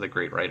back to the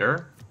Great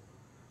Writer.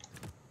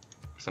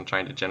 Because I'm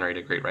trying to generate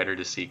a Great Writer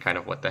to see kind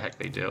of what the heck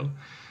they do.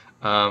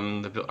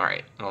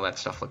 Alright, all that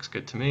stuff looks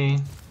good to me.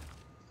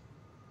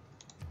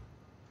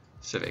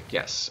 Civic,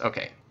 yes.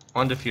 Okay,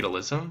 on to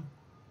feudalism.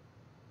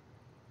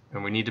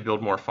 And we need to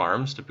build more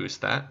farms to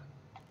boost that.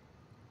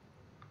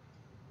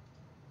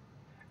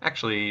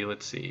 Actually,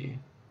 let's see.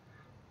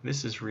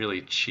 This is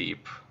really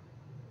cheap.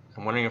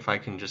 I'm wondering if I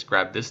can just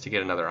grab this to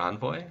get another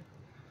envoy.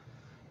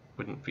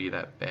 Wouldn't be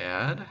that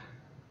bad.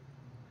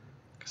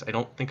 Because I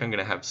don't think I'm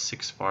going to have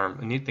 6 farms.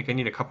 I think I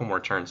need a couple more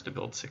turns to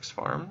build 6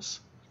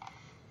 farms.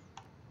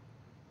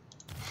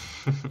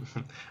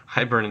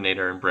 Hi,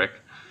 Burninator and Brick.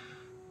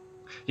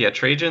 Yeah,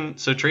 Trajan.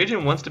 So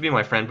Trajan wants to be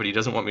my friend, but he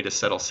doesn't want me to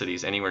settle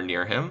cities anywhere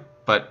near him.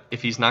 But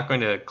if he's not going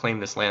to claim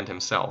this land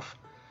himself,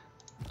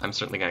 I'm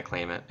certainly going to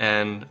claim it.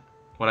 And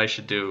what I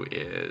should do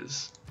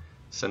is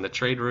send the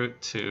trade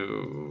route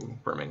to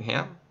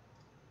Birmingham,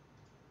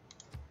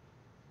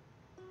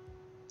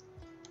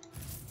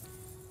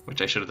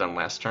 which I should have done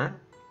last turn,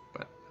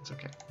 but that's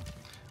okay.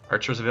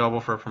 Archer's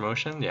available for a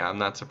promotion. Yeah, I'm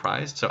not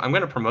surprised. So I'm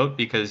going to promote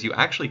because you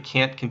actually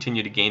can't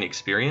continue to gain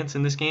experience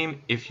in this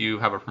game if you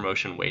have a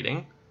promotion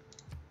waiting.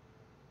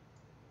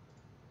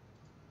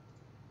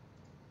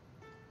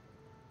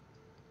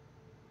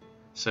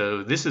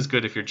 So this is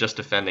good if you're just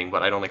defending,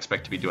 but I don't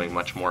expect to be doing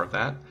much more of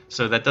that.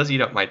 So that does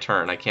eat up my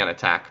turn. I can't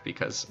attack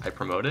because I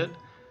promoted,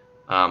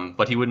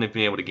 but he wouldn't have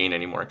been able to gain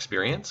any more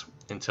experience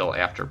until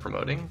after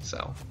promoting,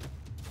 so.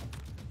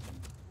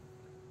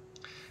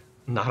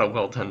 Not a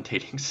well done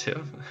dating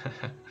Civ.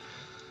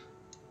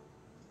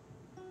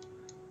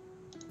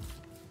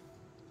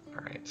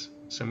 Alright,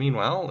 so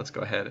meanwhile, let's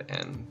go ahead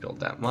and build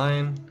that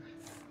mine.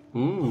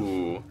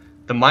 Ooh.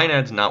 The mine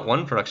adds not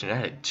 1 production, it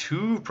added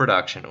 2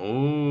 production.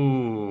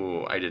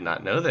 Oh, I did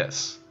not know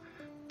this.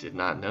 Did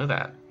not know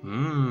that.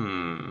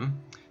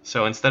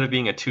 So instead of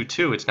being a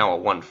 2-2, it's now a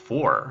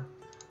 1-4.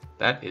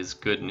 That is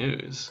good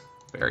news.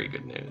 Very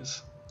good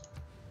news.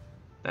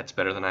 That's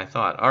better than I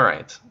thought.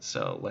 Alright,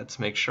 so let's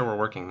make sure we're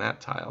working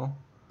that tile.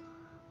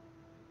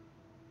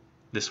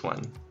 This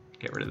one.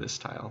 Get rid of this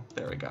tile.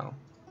 There we go.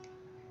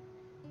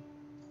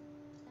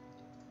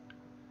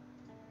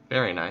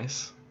 Very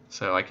nice.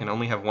 So I can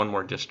only have one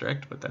more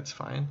district, but that's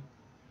fine.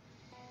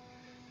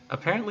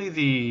 Apparently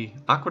the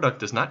aqueduct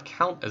does not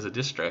count as a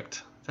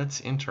district.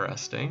 That's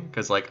interesting,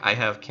 because like I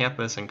have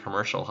campus and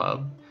commercial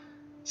hub.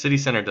 City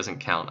center doesn't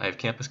count. I have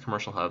campus,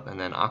 commercial hub, and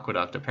then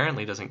aqueduct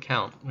apparently doesn't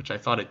count, which I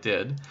thought it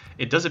did.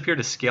 It does appear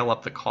to scale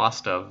up the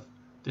cost of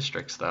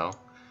districts, though.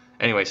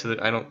 Anyway, so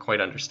that I don't quite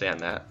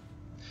understand that.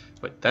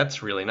 But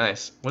that's really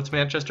nice. What's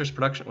Manchester's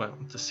production? Well,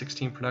 it's a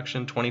 16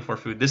 production, 24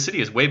 food. This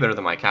city is way better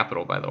than my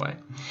capital, by the way.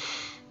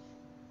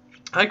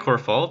 Hi,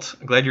 Corfault.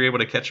 I'm glad you're able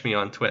to catch me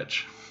on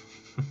Twitch.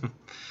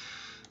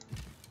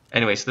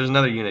 Anyway, so there's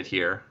another unit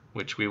here,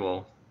 which we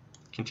will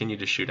continue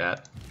to shoot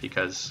at,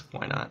 because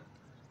why not?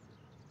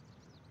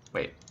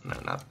 Wait, no,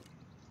 not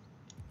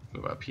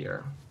move up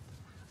here.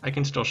 I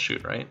can still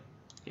shoot, right?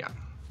 Yeah.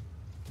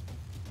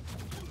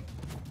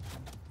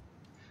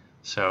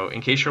 So,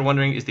 in case you're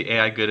wondering, is the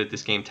AI good at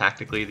this game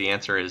tactically? The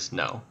answer is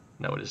no.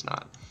 No, it is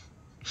not.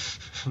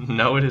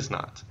 No, it is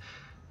not.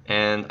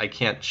 And I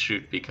can't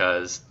shoot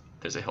because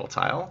there's a hill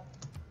tile.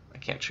 I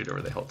can't shoot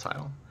over the hill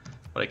tile.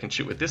 But I can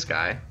shoot with this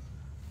guy.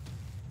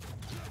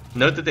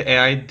 Note that the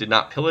AI did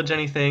not pillage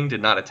anything,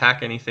 did not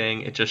attack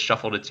anything. It just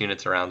shuffled its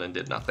units around and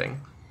did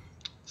nothing.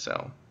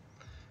 So,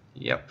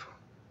 yep.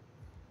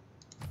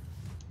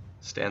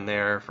 Stand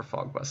there for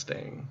fog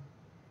busting.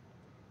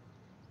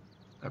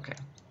 Okay.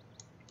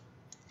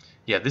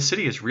 Yeah, this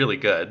city is really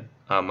good.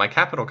 My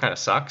capital kind of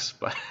sucks,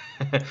 but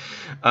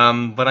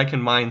but I can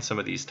mine some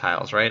of these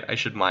tiles, right? I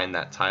should mine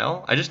that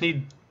tile. I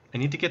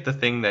need to get the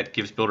thing that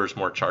gives builders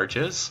more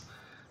charges.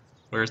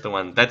 Where's the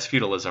one? That's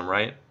feudalism,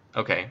 right?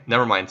 Okay,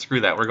 never mind.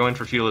 Screw that. We're going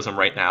for feudalism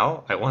right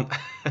now. I want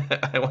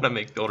I want to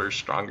make builders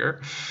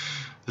stronger,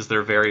 because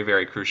they're very,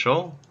 very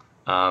crucial.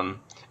 And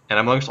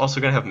I'm also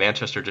going to have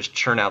Manchester just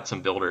churn out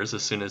some builders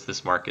as soon as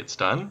this market's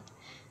done,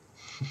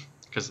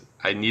 because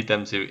I need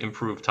them to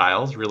improve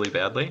tiles really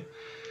badly.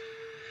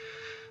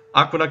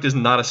 Aqueduct is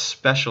not a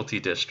specialty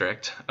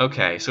district.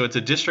 Okay, so it's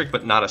a district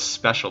but not a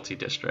specialty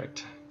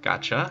district.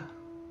 Gotcha.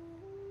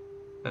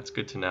 That's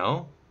good to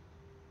know.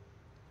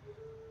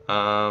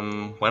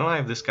 Why don't I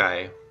have this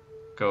guy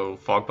go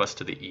fog bust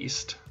to the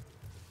east?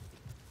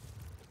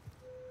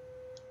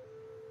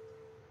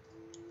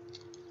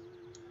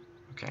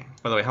 Okay.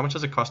 By the way, how much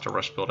does it cost to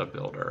rush build a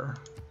builder?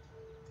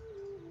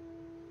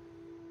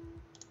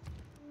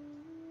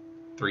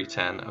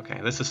 310. Okay,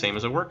 that's the same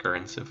as a worker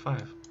in Civ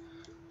 5.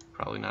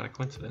 Probably not a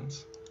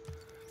coincidence.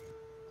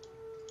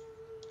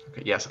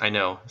 Okay, yes, I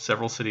know.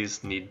 Several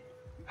cities need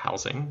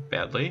housing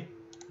badly,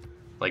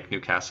 like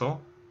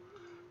Newcastle.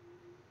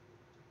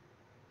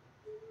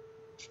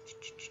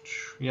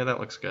 Yeah, that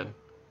looks good.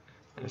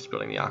 And it's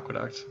building the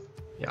aqueduct.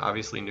 Yeah,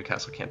 obviously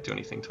Newcastle can't do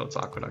anything till its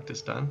aqueduct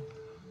is done.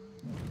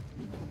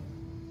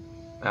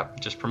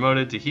 Just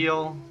promoted to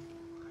heal.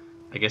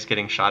 I guess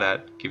getting shot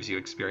at gives you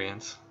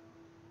experience.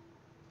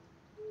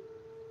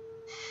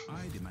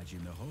 I'd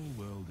imagine the whole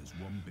world is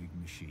one big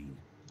machine.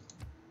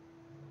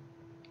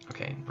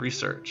 Okay,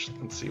 research.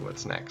 Let's see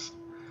what's next.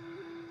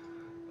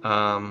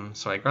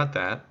 So I got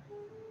that.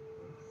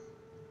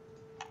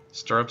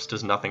 Stirrups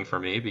does nothing for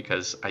me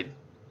because I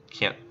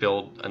can't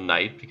build a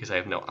knight because I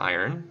have no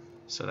iron,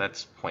 so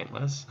that's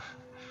pointless.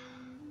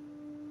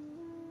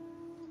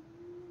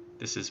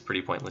 This is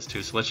pretty pointless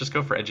too, so let's just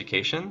go for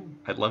education.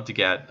 I'd love to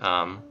get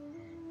a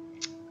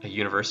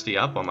university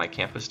up on my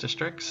campus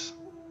districts.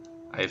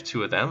 I have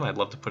 2 of them. I'd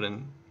love to put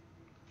in...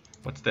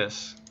 What's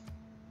this?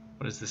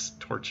 What does this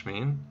torch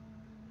mean?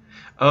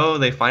 Oh,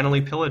 they finally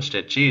pillaged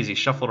it. Geez, he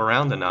shuffled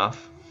around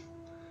enough.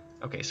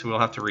 Okay, so we'll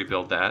have to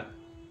rebuild that.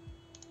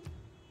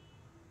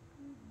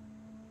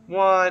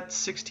 What?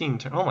 16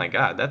 turns? Oh my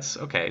god, that's...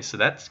 Okay, so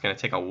that's going to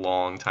take a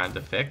long time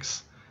to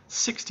fix.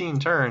 16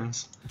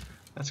 turns.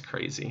 That's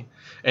crazy.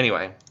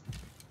 Anyway,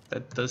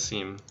 that does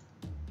seem...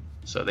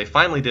 So they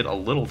finally did a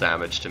little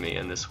damage to me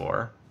in this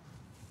war.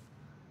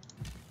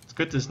 It's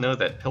good to know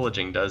that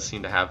pillaging does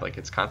seem to have like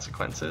its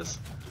consequences.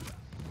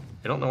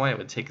 I don't know why it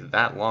would take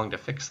that long to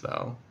fix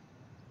though.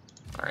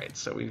 Alright,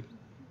 so we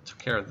took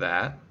care of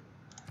that.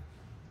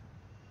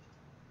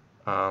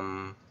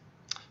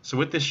 So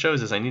what this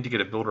shows is I need to get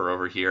a builder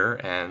over here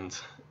and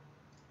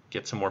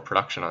get some more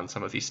production on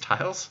some of these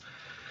tiles,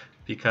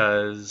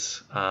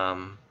 because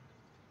I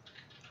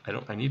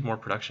need more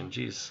production.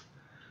 Jeez.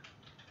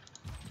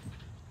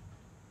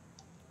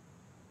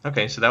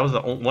 Okay, so that was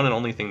the one and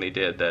only thing they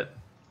did that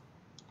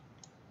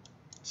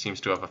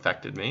seems to have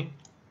affected me.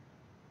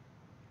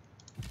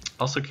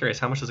 Also curious,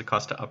 how much does it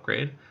cost to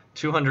upgrade?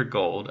 200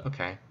 gold.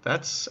 Okay,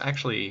 that's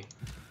actually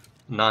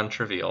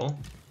non-trivial.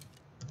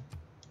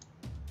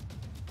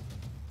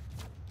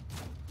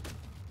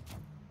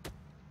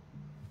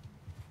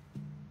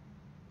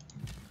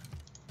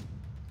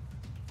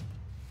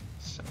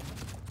 So.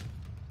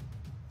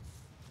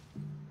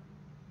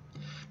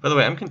 By the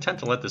way, I'm content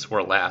to let this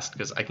war last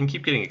because I can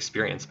keep getting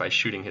experience by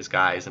shooting his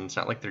guys, and it's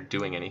not like they're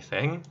doing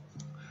anything.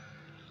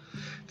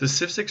 Does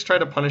Civ6 try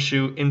to punish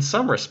you? In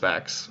some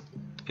respects.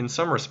 In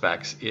some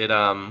respects, it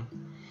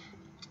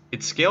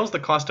scales the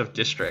cost of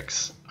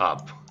districts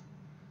up.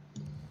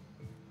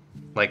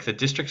 Like, the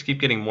districts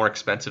keep getting more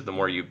expensive the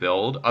more you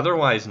build.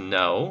 Otherwise,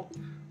 no.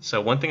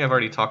 So one thing I've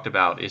already talked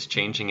about is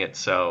changing it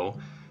so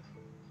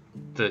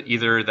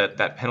either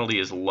that penalty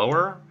is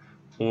lower,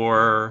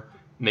 or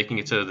making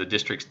it so the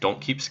districts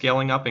don't keep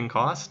scaling up in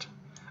cost.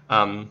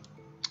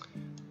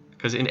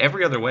 Because in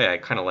every other way, I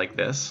kind of like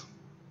this.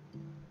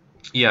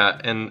 Yeah,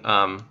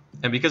 and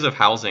because of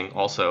housing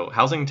also,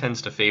 housing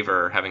tends to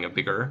favor having a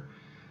bigger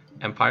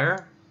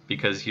empire,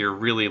 because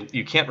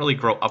you can't really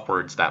grow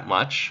upwards that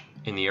much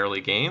in the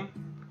early game,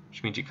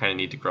 which means you kind of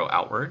need to grow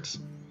outwards.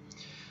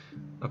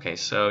 Okay,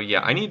 so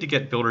yeah, I need to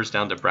get builders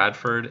down to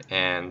Bradford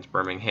and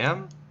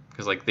Birmingham,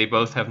 because like they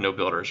both have no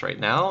builders right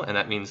now, and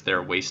that means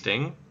they're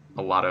wasting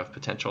a lot of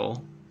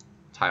potential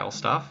tile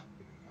stuff.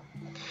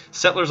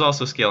 Settlers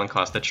also scale in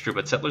cost, that's true,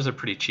 but settlers are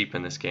pretty cheap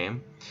in this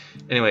game.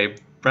 Anyway,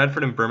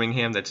 Bradford and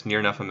Birmingham, that's near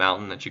enough a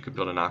mountain that you could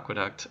build an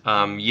aqueduct.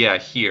 Yeah,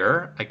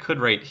 here. I could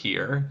right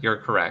here. You're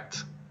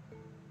correct.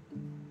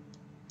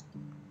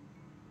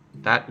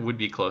 That would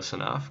be close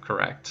enough,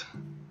 correct.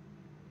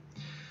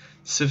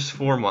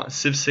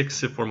 Civ6,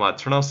 Civ 4 mod.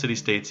 Turn off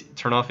city-states,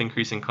 turn off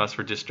increasing cost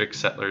for districts,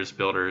 settlers,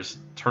 builders,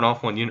 turn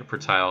off 1 unit per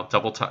tile,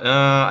 double tile.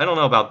 I don't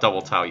know about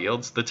double tile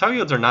yields. The tile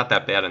yields are not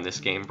that bad in this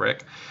game,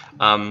 Brick.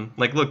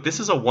 Like, look, this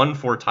is a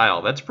 1-4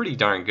 tile. That's pretty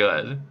darn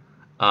good.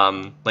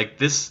 Like,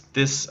 this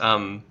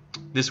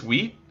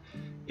wheat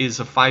is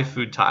a 5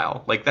 food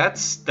tile. Like,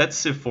 that's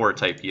Civ 4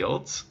 type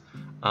yields.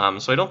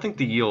 So I don't think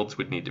the yields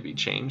would need to be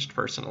changed,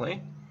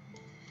 personally.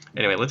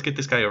 Anyway, let's get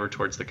this guy over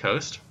towards the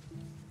coast.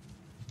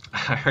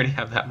 I already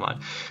have that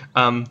mod.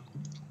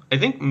 I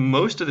think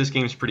most of this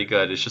game is pretty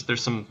good. It's just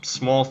there's some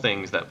small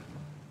things that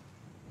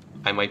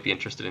I might be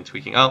interested in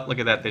tweaking. Oh, look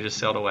at that. They just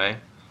sailed away.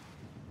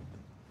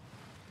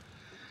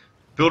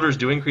 Builders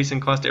do increase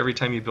in cost every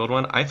time you build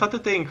one. I thought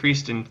that they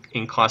increased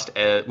in cost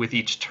with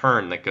each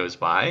turn that goes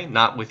by,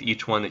 not with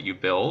each one that you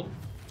build.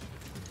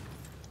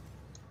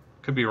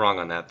 Could be wrong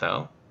on that,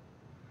 though.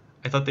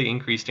 I thought they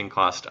increased in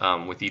cost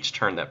with each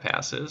turn that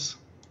passes,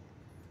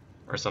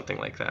 or something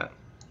like that.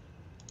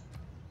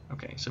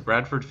 Okay, so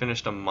Bradford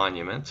finished a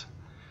monument.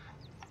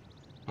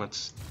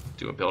 Let's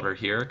do a builder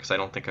here, because I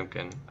don't think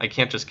I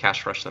can't just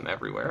cash rush them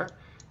everywhere,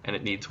 and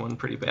it needs one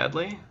pretty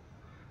badly.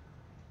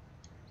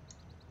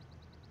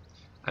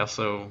 I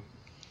also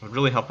would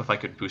really help if I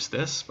could boost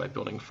this by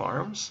building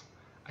farms.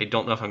 I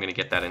don't know if I'm going to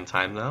get that in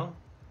time, though.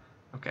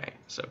 Okay,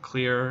 so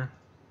clear.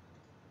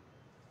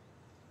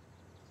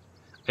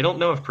 I don't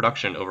know if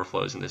production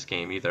overflows in this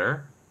game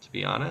either, to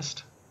be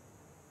honest.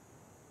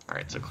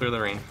 Alright, so clear the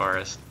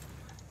rainforest.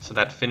 So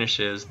that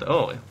finishes the...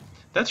 Oh,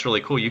 that's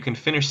really cool. You can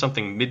finish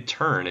something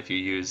mid-turn if you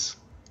use...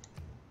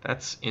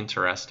 That's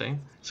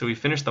interesting. So we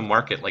finished the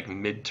market like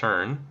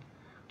mid-turn,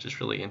 which is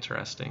really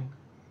interesting.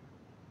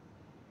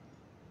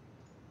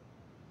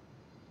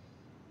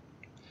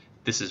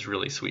 This is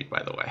really sweet,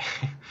 by the way.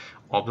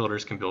 All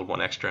builders can build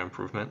 1 extra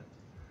improvement.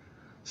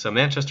 So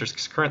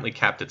Manchester's currently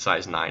capped at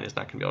size 9, is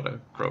not going to be able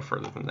to grow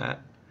further than that.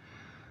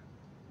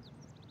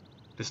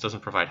 This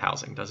doesn't provide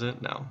housing, does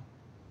it? No.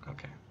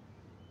 Okay.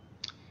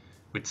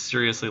 We'd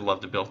seriously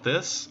love to build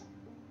this.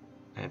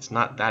 And it's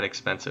not that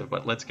expensive,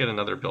 but let's get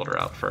another builder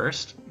out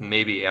first.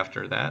 Maybe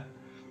after that.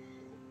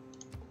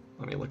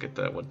 Let me look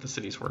at what the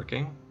city's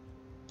working.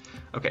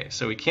 Okay,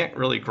 so we can't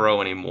really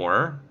grow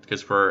anymore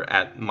because we're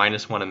at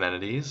 -1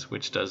 amenities,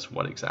 which does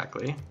what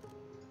exactly?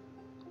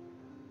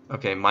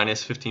 Okay,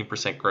 minus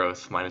 15%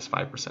 growth, minus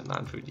 5%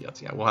 non-food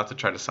yields. Yeah, we'll have to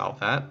try to solve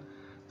that.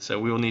 So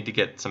we will need to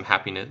get some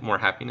more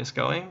happiness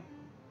going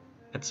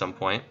at some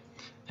point.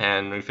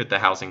 And we've hit the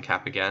housing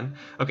cap again.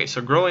 Okay,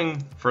 so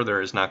growing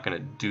further is not going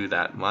to do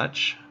that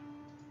much.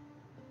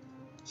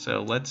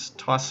 So let's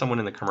toss someone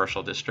in the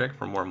commercial district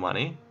for more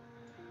money.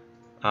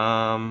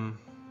 I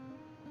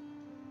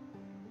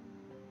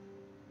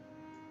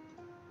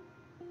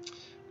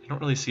don't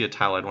really see a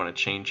tile I'd want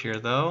to change here,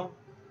 though.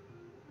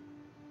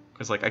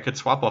 Because like I could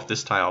swap off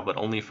this tile, but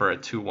only for a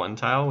 2-1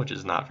 tile, which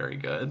is not very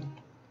good.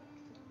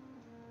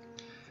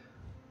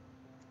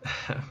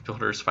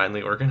 Builders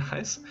finally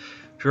organize.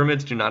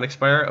 Pyramids do not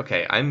expire.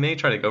 Okay, I may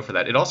try to go for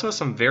that. It also has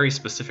some very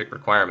specific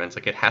requirements,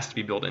 like it has to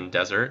be built in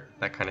desert,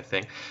 that kind of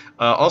thing.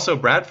 Also,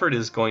 Bradford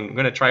is I'm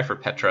going to try for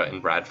Petra in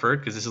Bradford,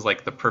 because this is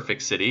like the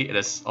perfect city. It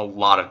has a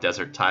lot of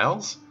desert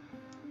tiles.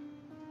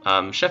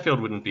 Sheffield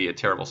wouldn't be a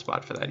terrible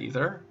spot for that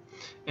either.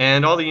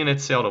 And all the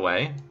units sailed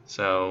away,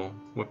 so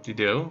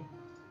whoop-de-doo.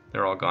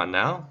 They're all gone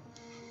now.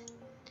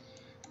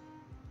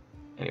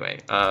 Anyway,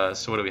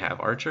 so what do we have?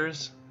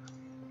 Archers?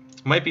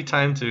 Might be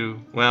time to...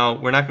 Well,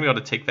 we're not going to be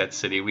able to take that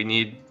city. We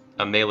need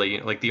a melee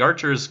unit. Like, the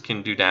archers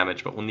can do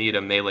damage, but we'll need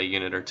a melee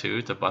unit or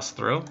 2 to bust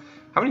through.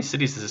 How many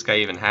cities does this guy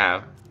even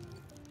have?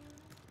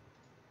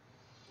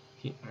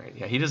 Alright,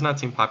 yeah, he does not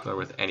seem popular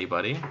with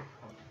anybody.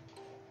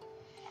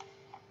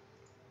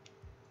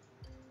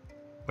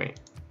 Wait.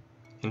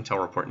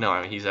 Intel report. No,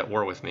 I mean, he's at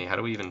war with me. How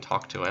do we even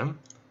talk to him?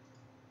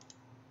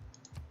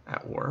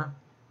 At war.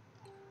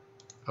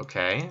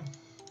 Okay.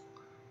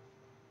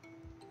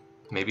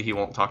 Maybe he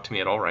won't talk to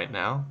me at all right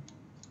now.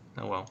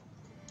 Oh well.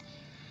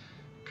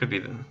 Could be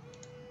the...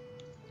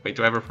 Wait,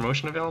 do I have a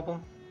promotion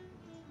available?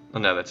 Oh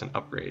no, that's an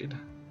upgrade.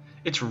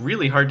 It's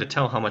really hard to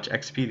tell how much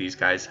XP these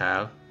guys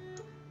have.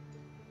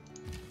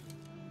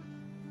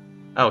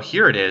 Oh,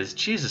 here it is.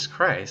 Jesus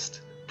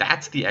Christ.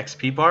 That's the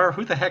XP bar?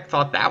 Who the heck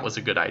thought that was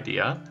a good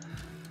idea?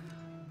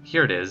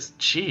 Here it is.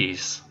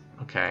 Jeez.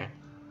 Okay.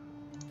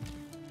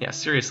 Yeah,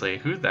 seriously,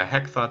 who the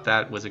heck thought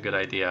that was a good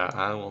idea?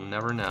 I will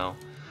never know.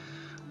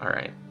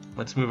 Alright,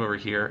 let's move over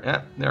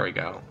here. There we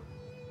go.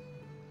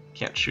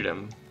 Can't shoot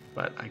him,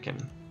 but I can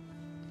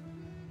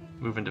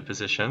move into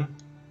position.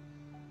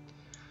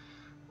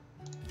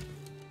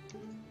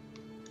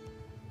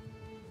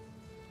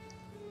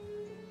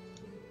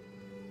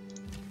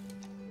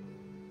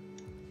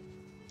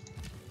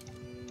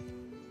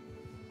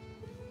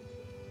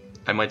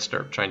 I might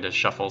start trying to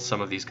shuffle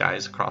some of these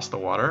guys across the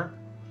water.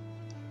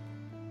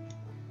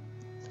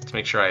 Let's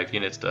make sure I have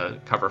units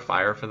to cover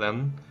fire for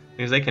them,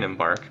 because they can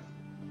embark.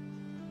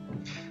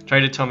 Tried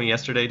to tell me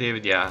yesterday,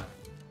 David, yeah.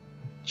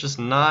 Just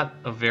not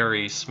a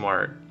very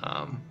smart,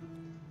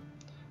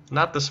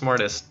 not the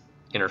smartest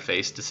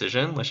interface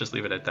decision. Let's just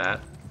leave it at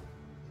that.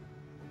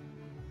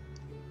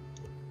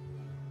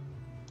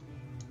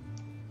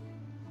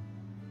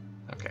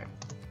 Okay.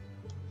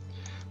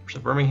 So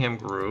Birmingham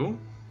grew.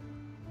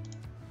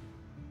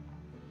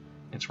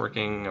 It's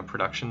working a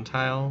production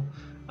tile.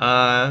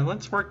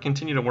 Let's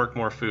continue to work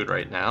more food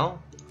right now.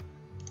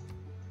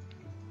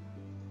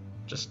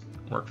 Just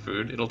work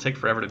food. It'll take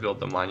forever to build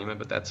the monument,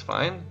 but that's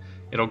fine.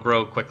 It'll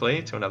grow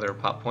quickly to another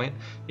pop point.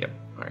 Yep.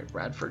 All right,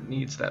 Bradford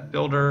needs that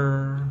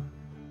builder.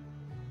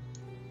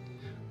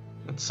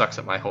 It sucks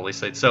at my holy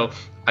site. So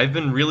I've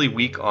been really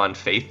weak on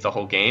faith the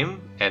whole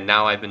game, and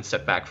now I've been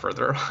set back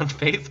further on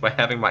faith by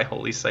having my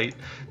holy site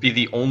be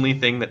the only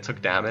thing that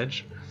took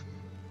damage.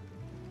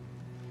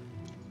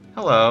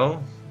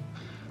 Hello.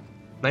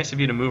 Nice of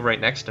you to move right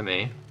next to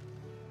me,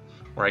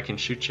 where I can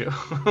shoot you.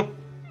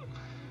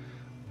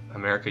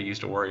 America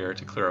used a warrior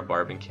to clear a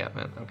barb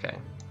encampment. Okay.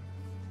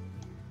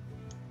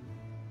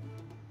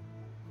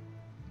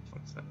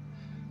 What's that?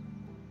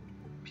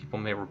 People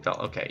may rebel.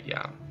 Okay,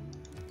 yeah.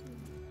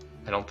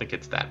 I don't think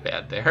it's that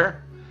bad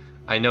there.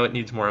 I know it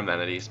needs more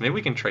amenities. Maybe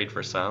we can trade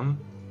for some.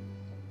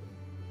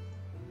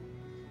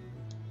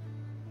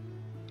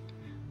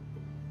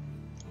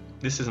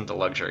 This isn't a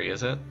luxury,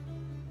 is it?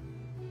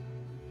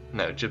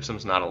 No,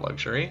 gypsum's not a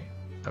luxury.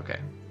 Okay.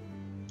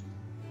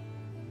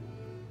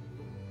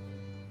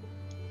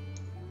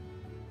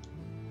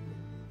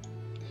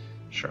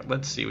 Sure,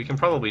 let's see. We can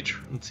probably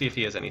let's see if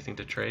he has anything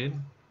to trade.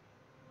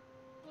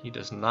 He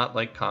does not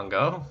like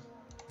Congo.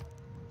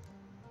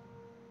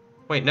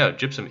 Wait, no,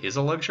 gypsum is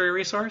a luxury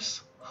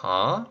resource?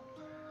 Huh?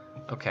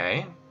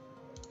 Okay.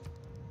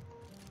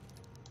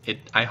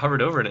 I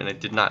hovered over it and it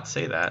did not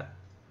say that.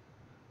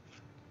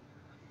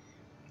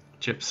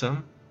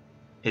 Gypsum.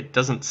 It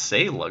doesn't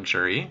say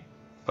luxury,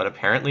 but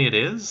apparently it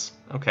is.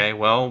 Okay,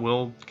 well,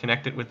 we'll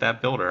connect it with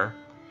that builder.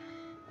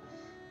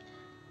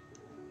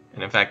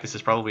 And in fact, this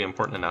is probably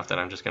important enough that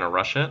I'm just going to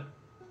rush it.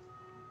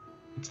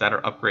 It's that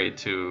or upgrade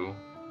to...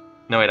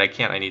 No, wait, I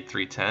can't. I need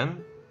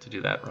 310 to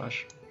do that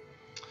rush.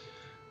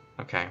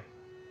 Okay.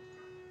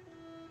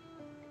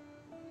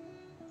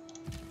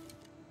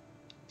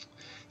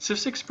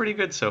 Civ6 is pretty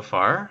good so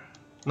far.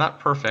 Not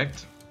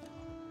perfect,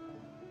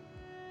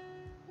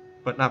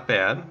 but not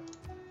bad.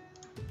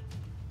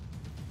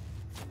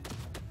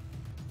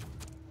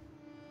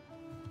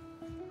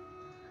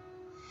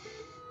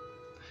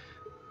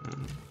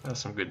 That's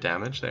some good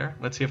damage there.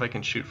 Let's see if I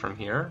can shoot from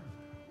here.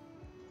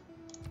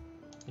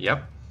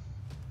 Yep.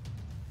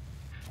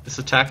 This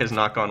attack has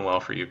not gone well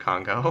for you,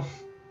 Congo.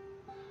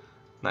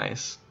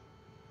 Nice.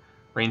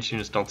 Ranged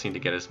units don't seem to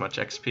get as much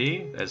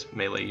XP as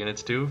melee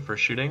units do for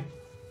shooting.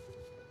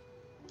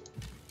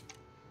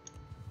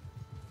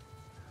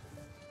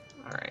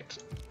 Alright.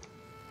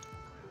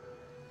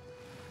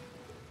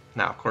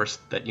 Now, of course,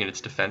 that unit's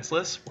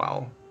defenseless.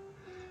 Wow.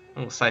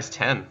 Oh, size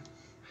 10.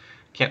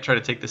 Can't try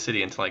to take the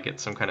city until I get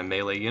some kind of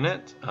melee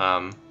unit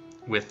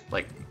with,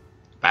 like,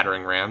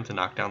 battering ram to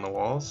knock down the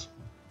walls.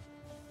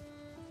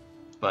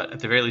 But at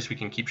the very least, we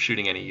can keep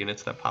shooting any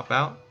units that pop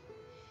out.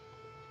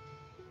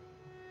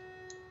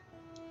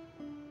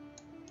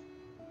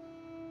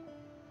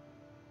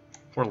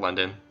 Poor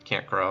London.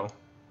 Can't grow.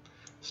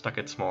 Stuck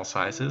at small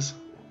sizes.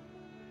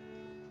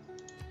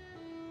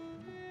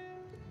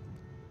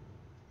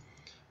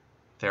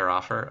 Their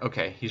offer.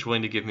 Okay, he's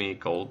willing to give me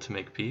gold to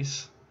make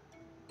peace.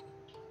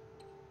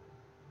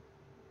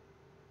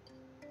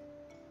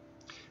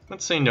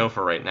 Let's say no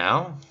for right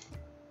now.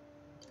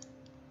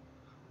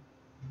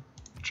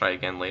 Try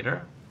again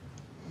later.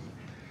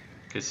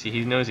 Because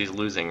he knows he's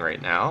losing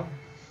right now.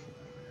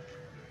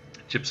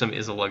 Gypsum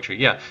is a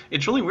luxury. Yeah,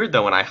 it's really weird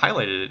though, when I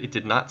highlighted it, it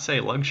did not say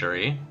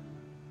luxury.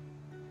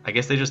 I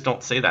guess they just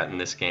don't say that in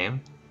this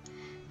game.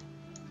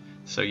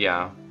 So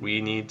yeah,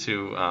 we need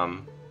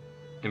to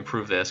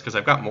improve this, because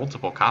I've got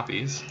multiple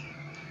copies.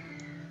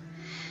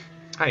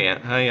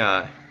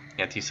 Hi,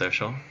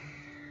 Antisocial.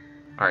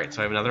 Alright,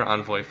 so I have another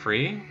envoy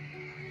free.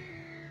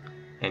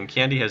 And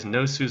Candy has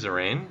no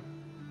suzerain.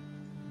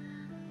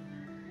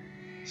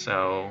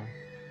 So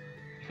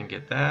you can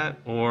get that,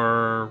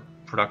 or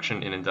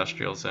production in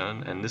industrial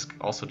zone, and this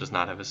also does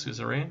not have a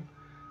suzerain.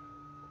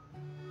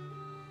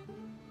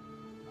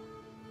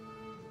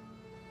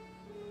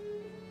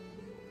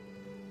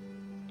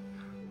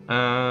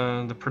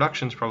 The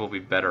production's probably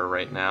better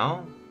right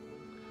now.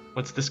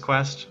 What's this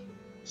quest?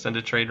 Send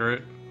a trade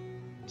route.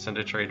 Send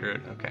a trade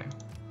route. Okay.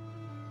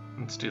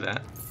 Let's do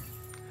that.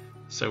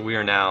 So we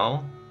are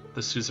now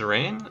the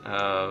suzerain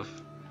of...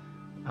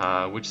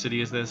 which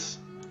city is this?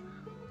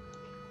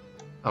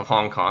 Of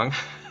Hong Kong.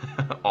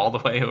 All the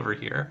way over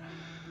here.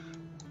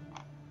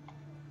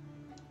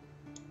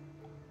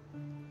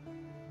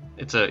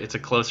 It's a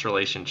close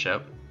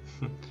relationship.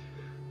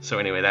 So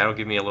anyway, that'll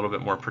give me a little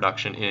bit more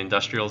production in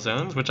industrial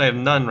zones, which I have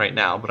none right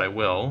now, but I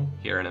will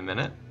here in a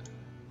minute.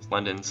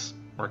 London's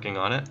working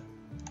on it.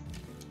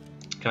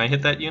 Can I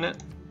hit that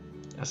unit?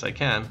 Yes, I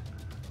can.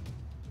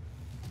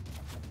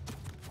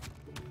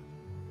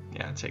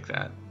 Yeah, take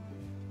that.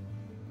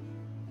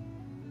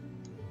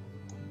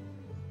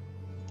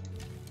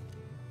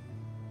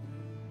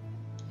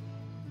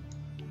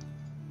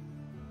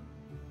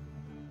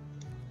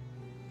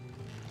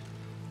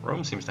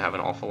 Rome seems to have an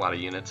awful lot of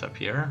units up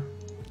here.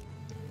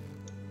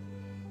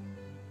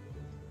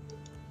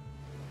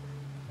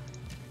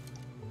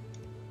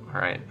 All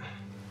right.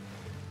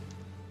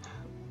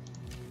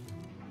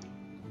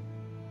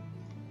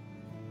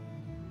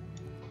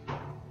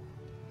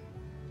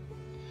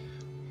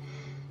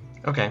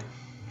 Okay,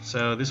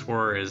 so this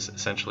war is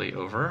essentially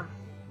over.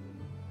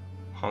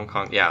 Hong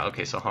Kong, yeah,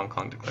 okay, so Hong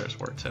Kong declares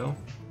war too.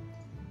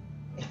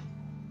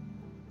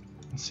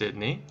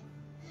 Sydney.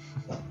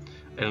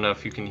 I don't know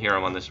if you can hear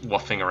him on this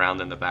woofing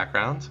around in the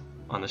background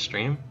on the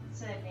stream.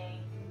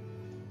 Sydney.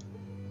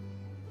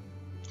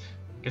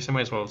 Guess I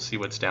might as well see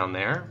what's down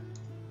there.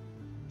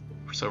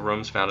 So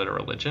Rome's founded a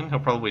religion. He'll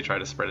probably try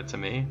to spread it to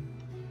me.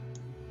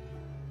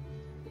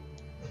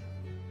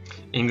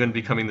 England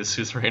becoming the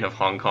suzerain of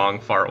Hong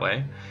Kong, far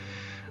away.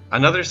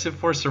 Another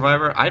Civ4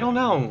 survivor? I don't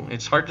know.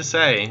 It's hard to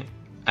say.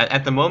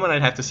 At the moment,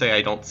 I'd have to say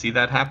I don't see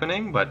that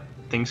happening, but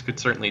things could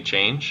certainly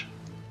change.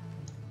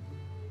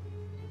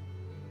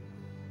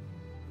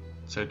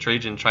 So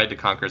Trajan tried to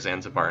conquer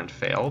Zanzibar and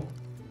failed.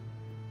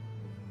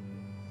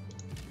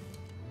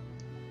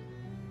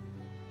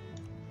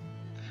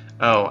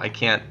 Oh, I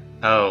can't.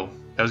 Oh,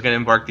 I was going to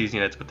embark these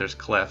units, but there's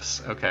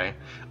cliffs. Okay.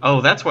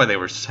 Oh, that's why they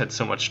had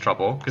so much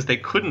trouble, because they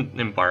couldn't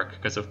embark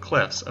because of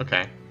cliffs.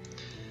 Okay.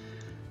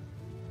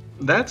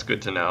 That's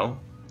good to know.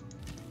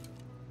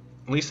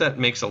 At least that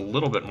makes a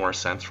little bit more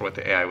sense for what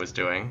the AI was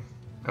doing.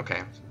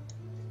 Okay.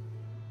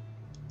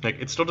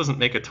 Like, it still doesn't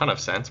make a ton of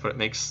sense, but it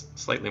makes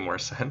slightly more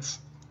sense.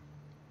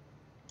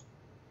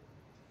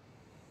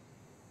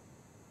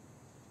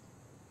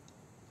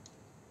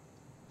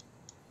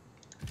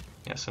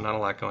 Yeah, so not a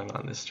lot going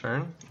on this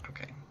turn.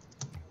 Okay.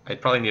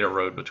 I'd probably need a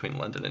road between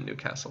London and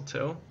Newcastle,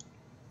 too.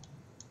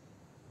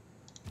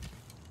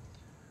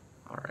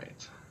 All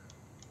right.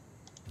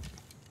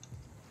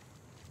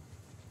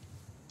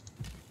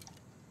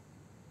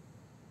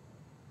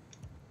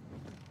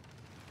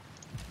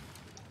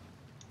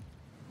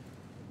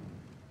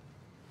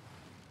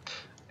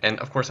 And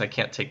of course I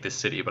can't take this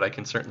city, but I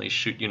can certainly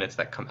shoot units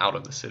that come out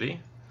of the city.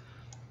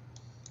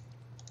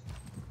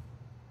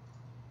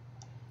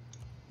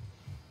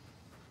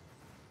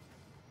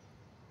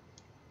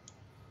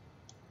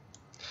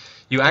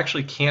 You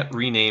actually can't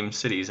rename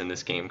cities in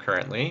this game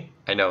currently.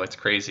 I know it's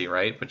crazy,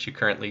 right? But you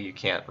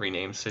can't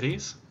rename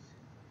cities.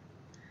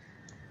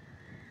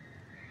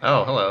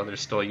 Oh, hello,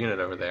 there's still a unit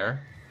over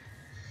there.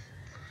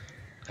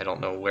 I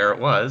don't know where it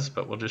was,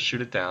 but we'll just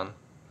shoot it down.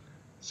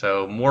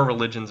 So more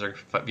religions are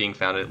being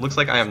founded. It looks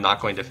like I am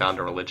not going to found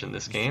a religion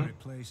this game.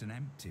 Replace an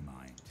empty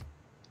mind.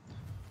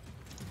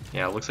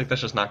 Yeah, it looks like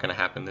that's just not going to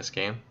happen this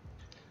game.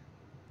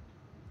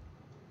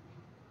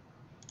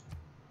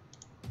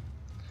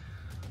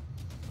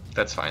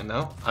 That's fine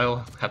though.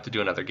 I'll have to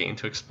do another game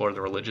to explore the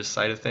religious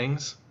side of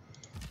things.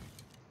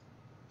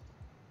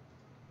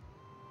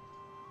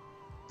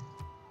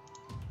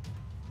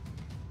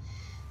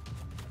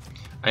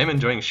 I am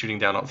enjoying shooting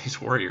down all these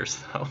warriors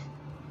though.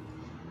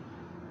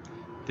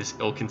 This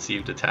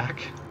ill-conceived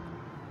attack.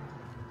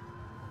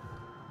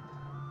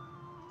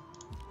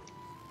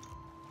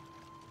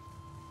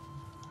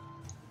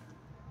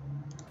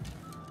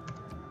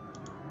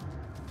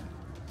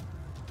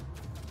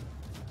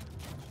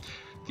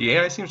 The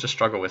AI seems to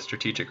struggle with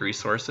strategic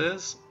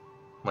resources.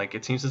 Like,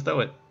 it seems as though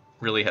it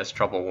really has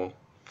trouble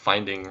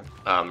finding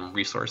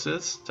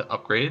resources to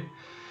upgrade.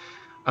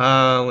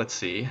 Let's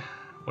see.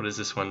 What does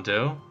this one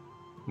do?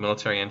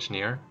 Military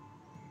engineer.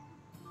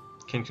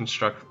 Can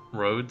construct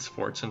roads,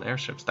 forts, and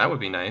airships. That would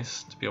be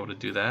nice to be able to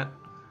do that.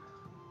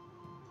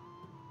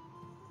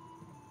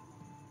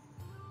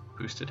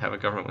 Boosted, have a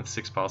government with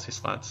 6 policy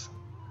slots.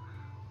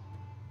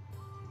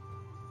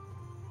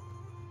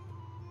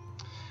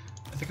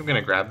 I think I'm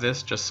gonna grab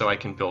this just so I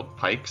can build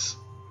pikes.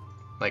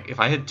 Like,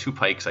 if I had 2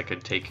 pikes, I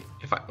could take.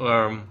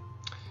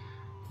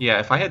 Yeah,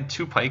 if I had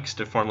 2 pikes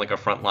to form like a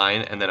front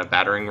line and then a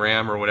battering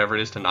ram or whatever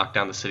it is to knock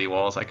down the city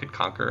walls, I could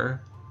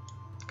conquer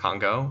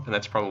Congo, and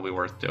that's probably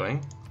worth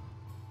doing.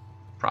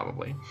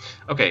 Probably.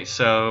 Okay,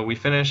 so we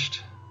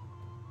finished...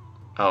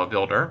 Oh,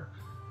 builder.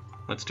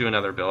 Let's do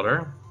another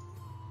builder.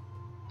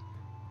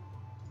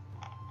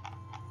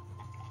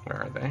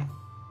 Where are they?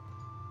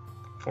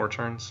 4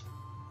 turns.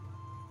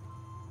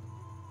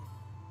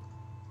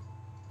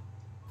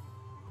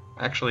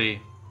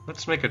 Actually,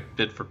 let's make a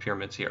bid for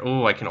pyramids here.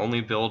 Oh, I can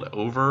only build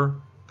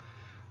over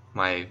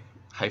my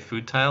high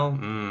food tile?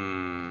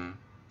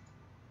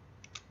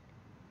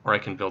 Or I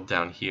can build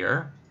down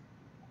here.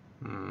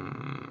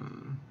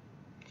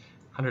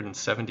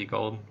 170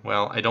 gold.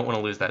 Well, I don't want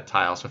to lose that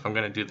tile, so if I'm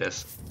going to do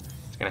this,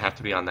 it's going to have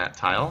to be on that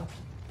tile.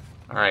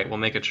 Alright, we'll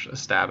make a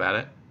stab at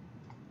it.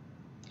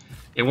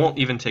 It won't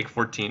even take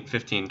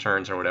 15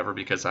 turns or whatever,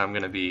 because I'm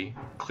going to be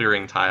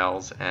clearing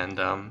tiles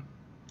and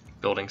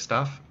building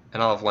stuff.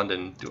 And I'll have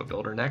London do a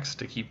builder next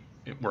to keep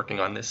working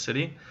on this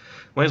city.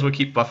 Might as well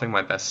keep buffing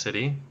my best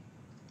city.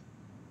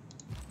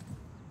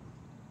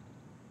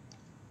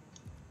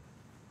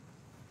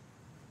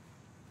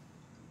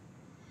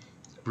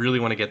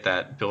 Really want to get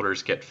that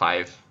builders get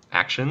 5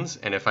 actions,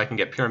 and if I can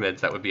get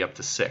pyramids, that would be up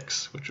to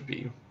 6, which would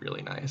be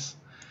really nice.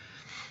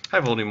 Hi,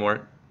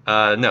 Voldemort.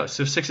 No,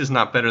 Civ 6 is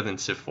not better than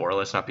Civ 4,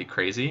 let's not be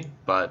crazy,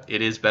 but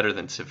it is better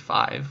than Civ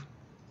 5.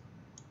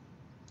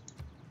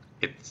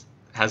 It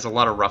has a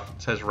lot of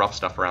rough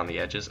stuff around the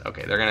edges.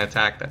 Okay, they're going to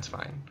attack, that's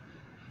fine.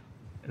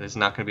 It is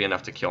not going to be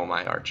enough to kill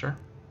my archer.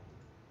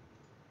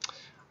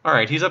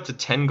 Alright, he's up to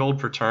 10 gold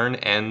per turn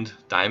and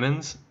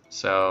diamonds,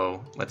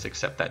 so let's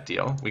accept that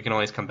deal. We can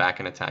always come back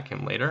and attack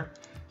him later.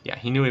 Yeah,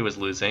 he knew he was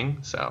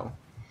losing, so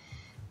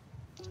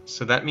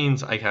that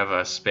means I have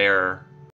a spare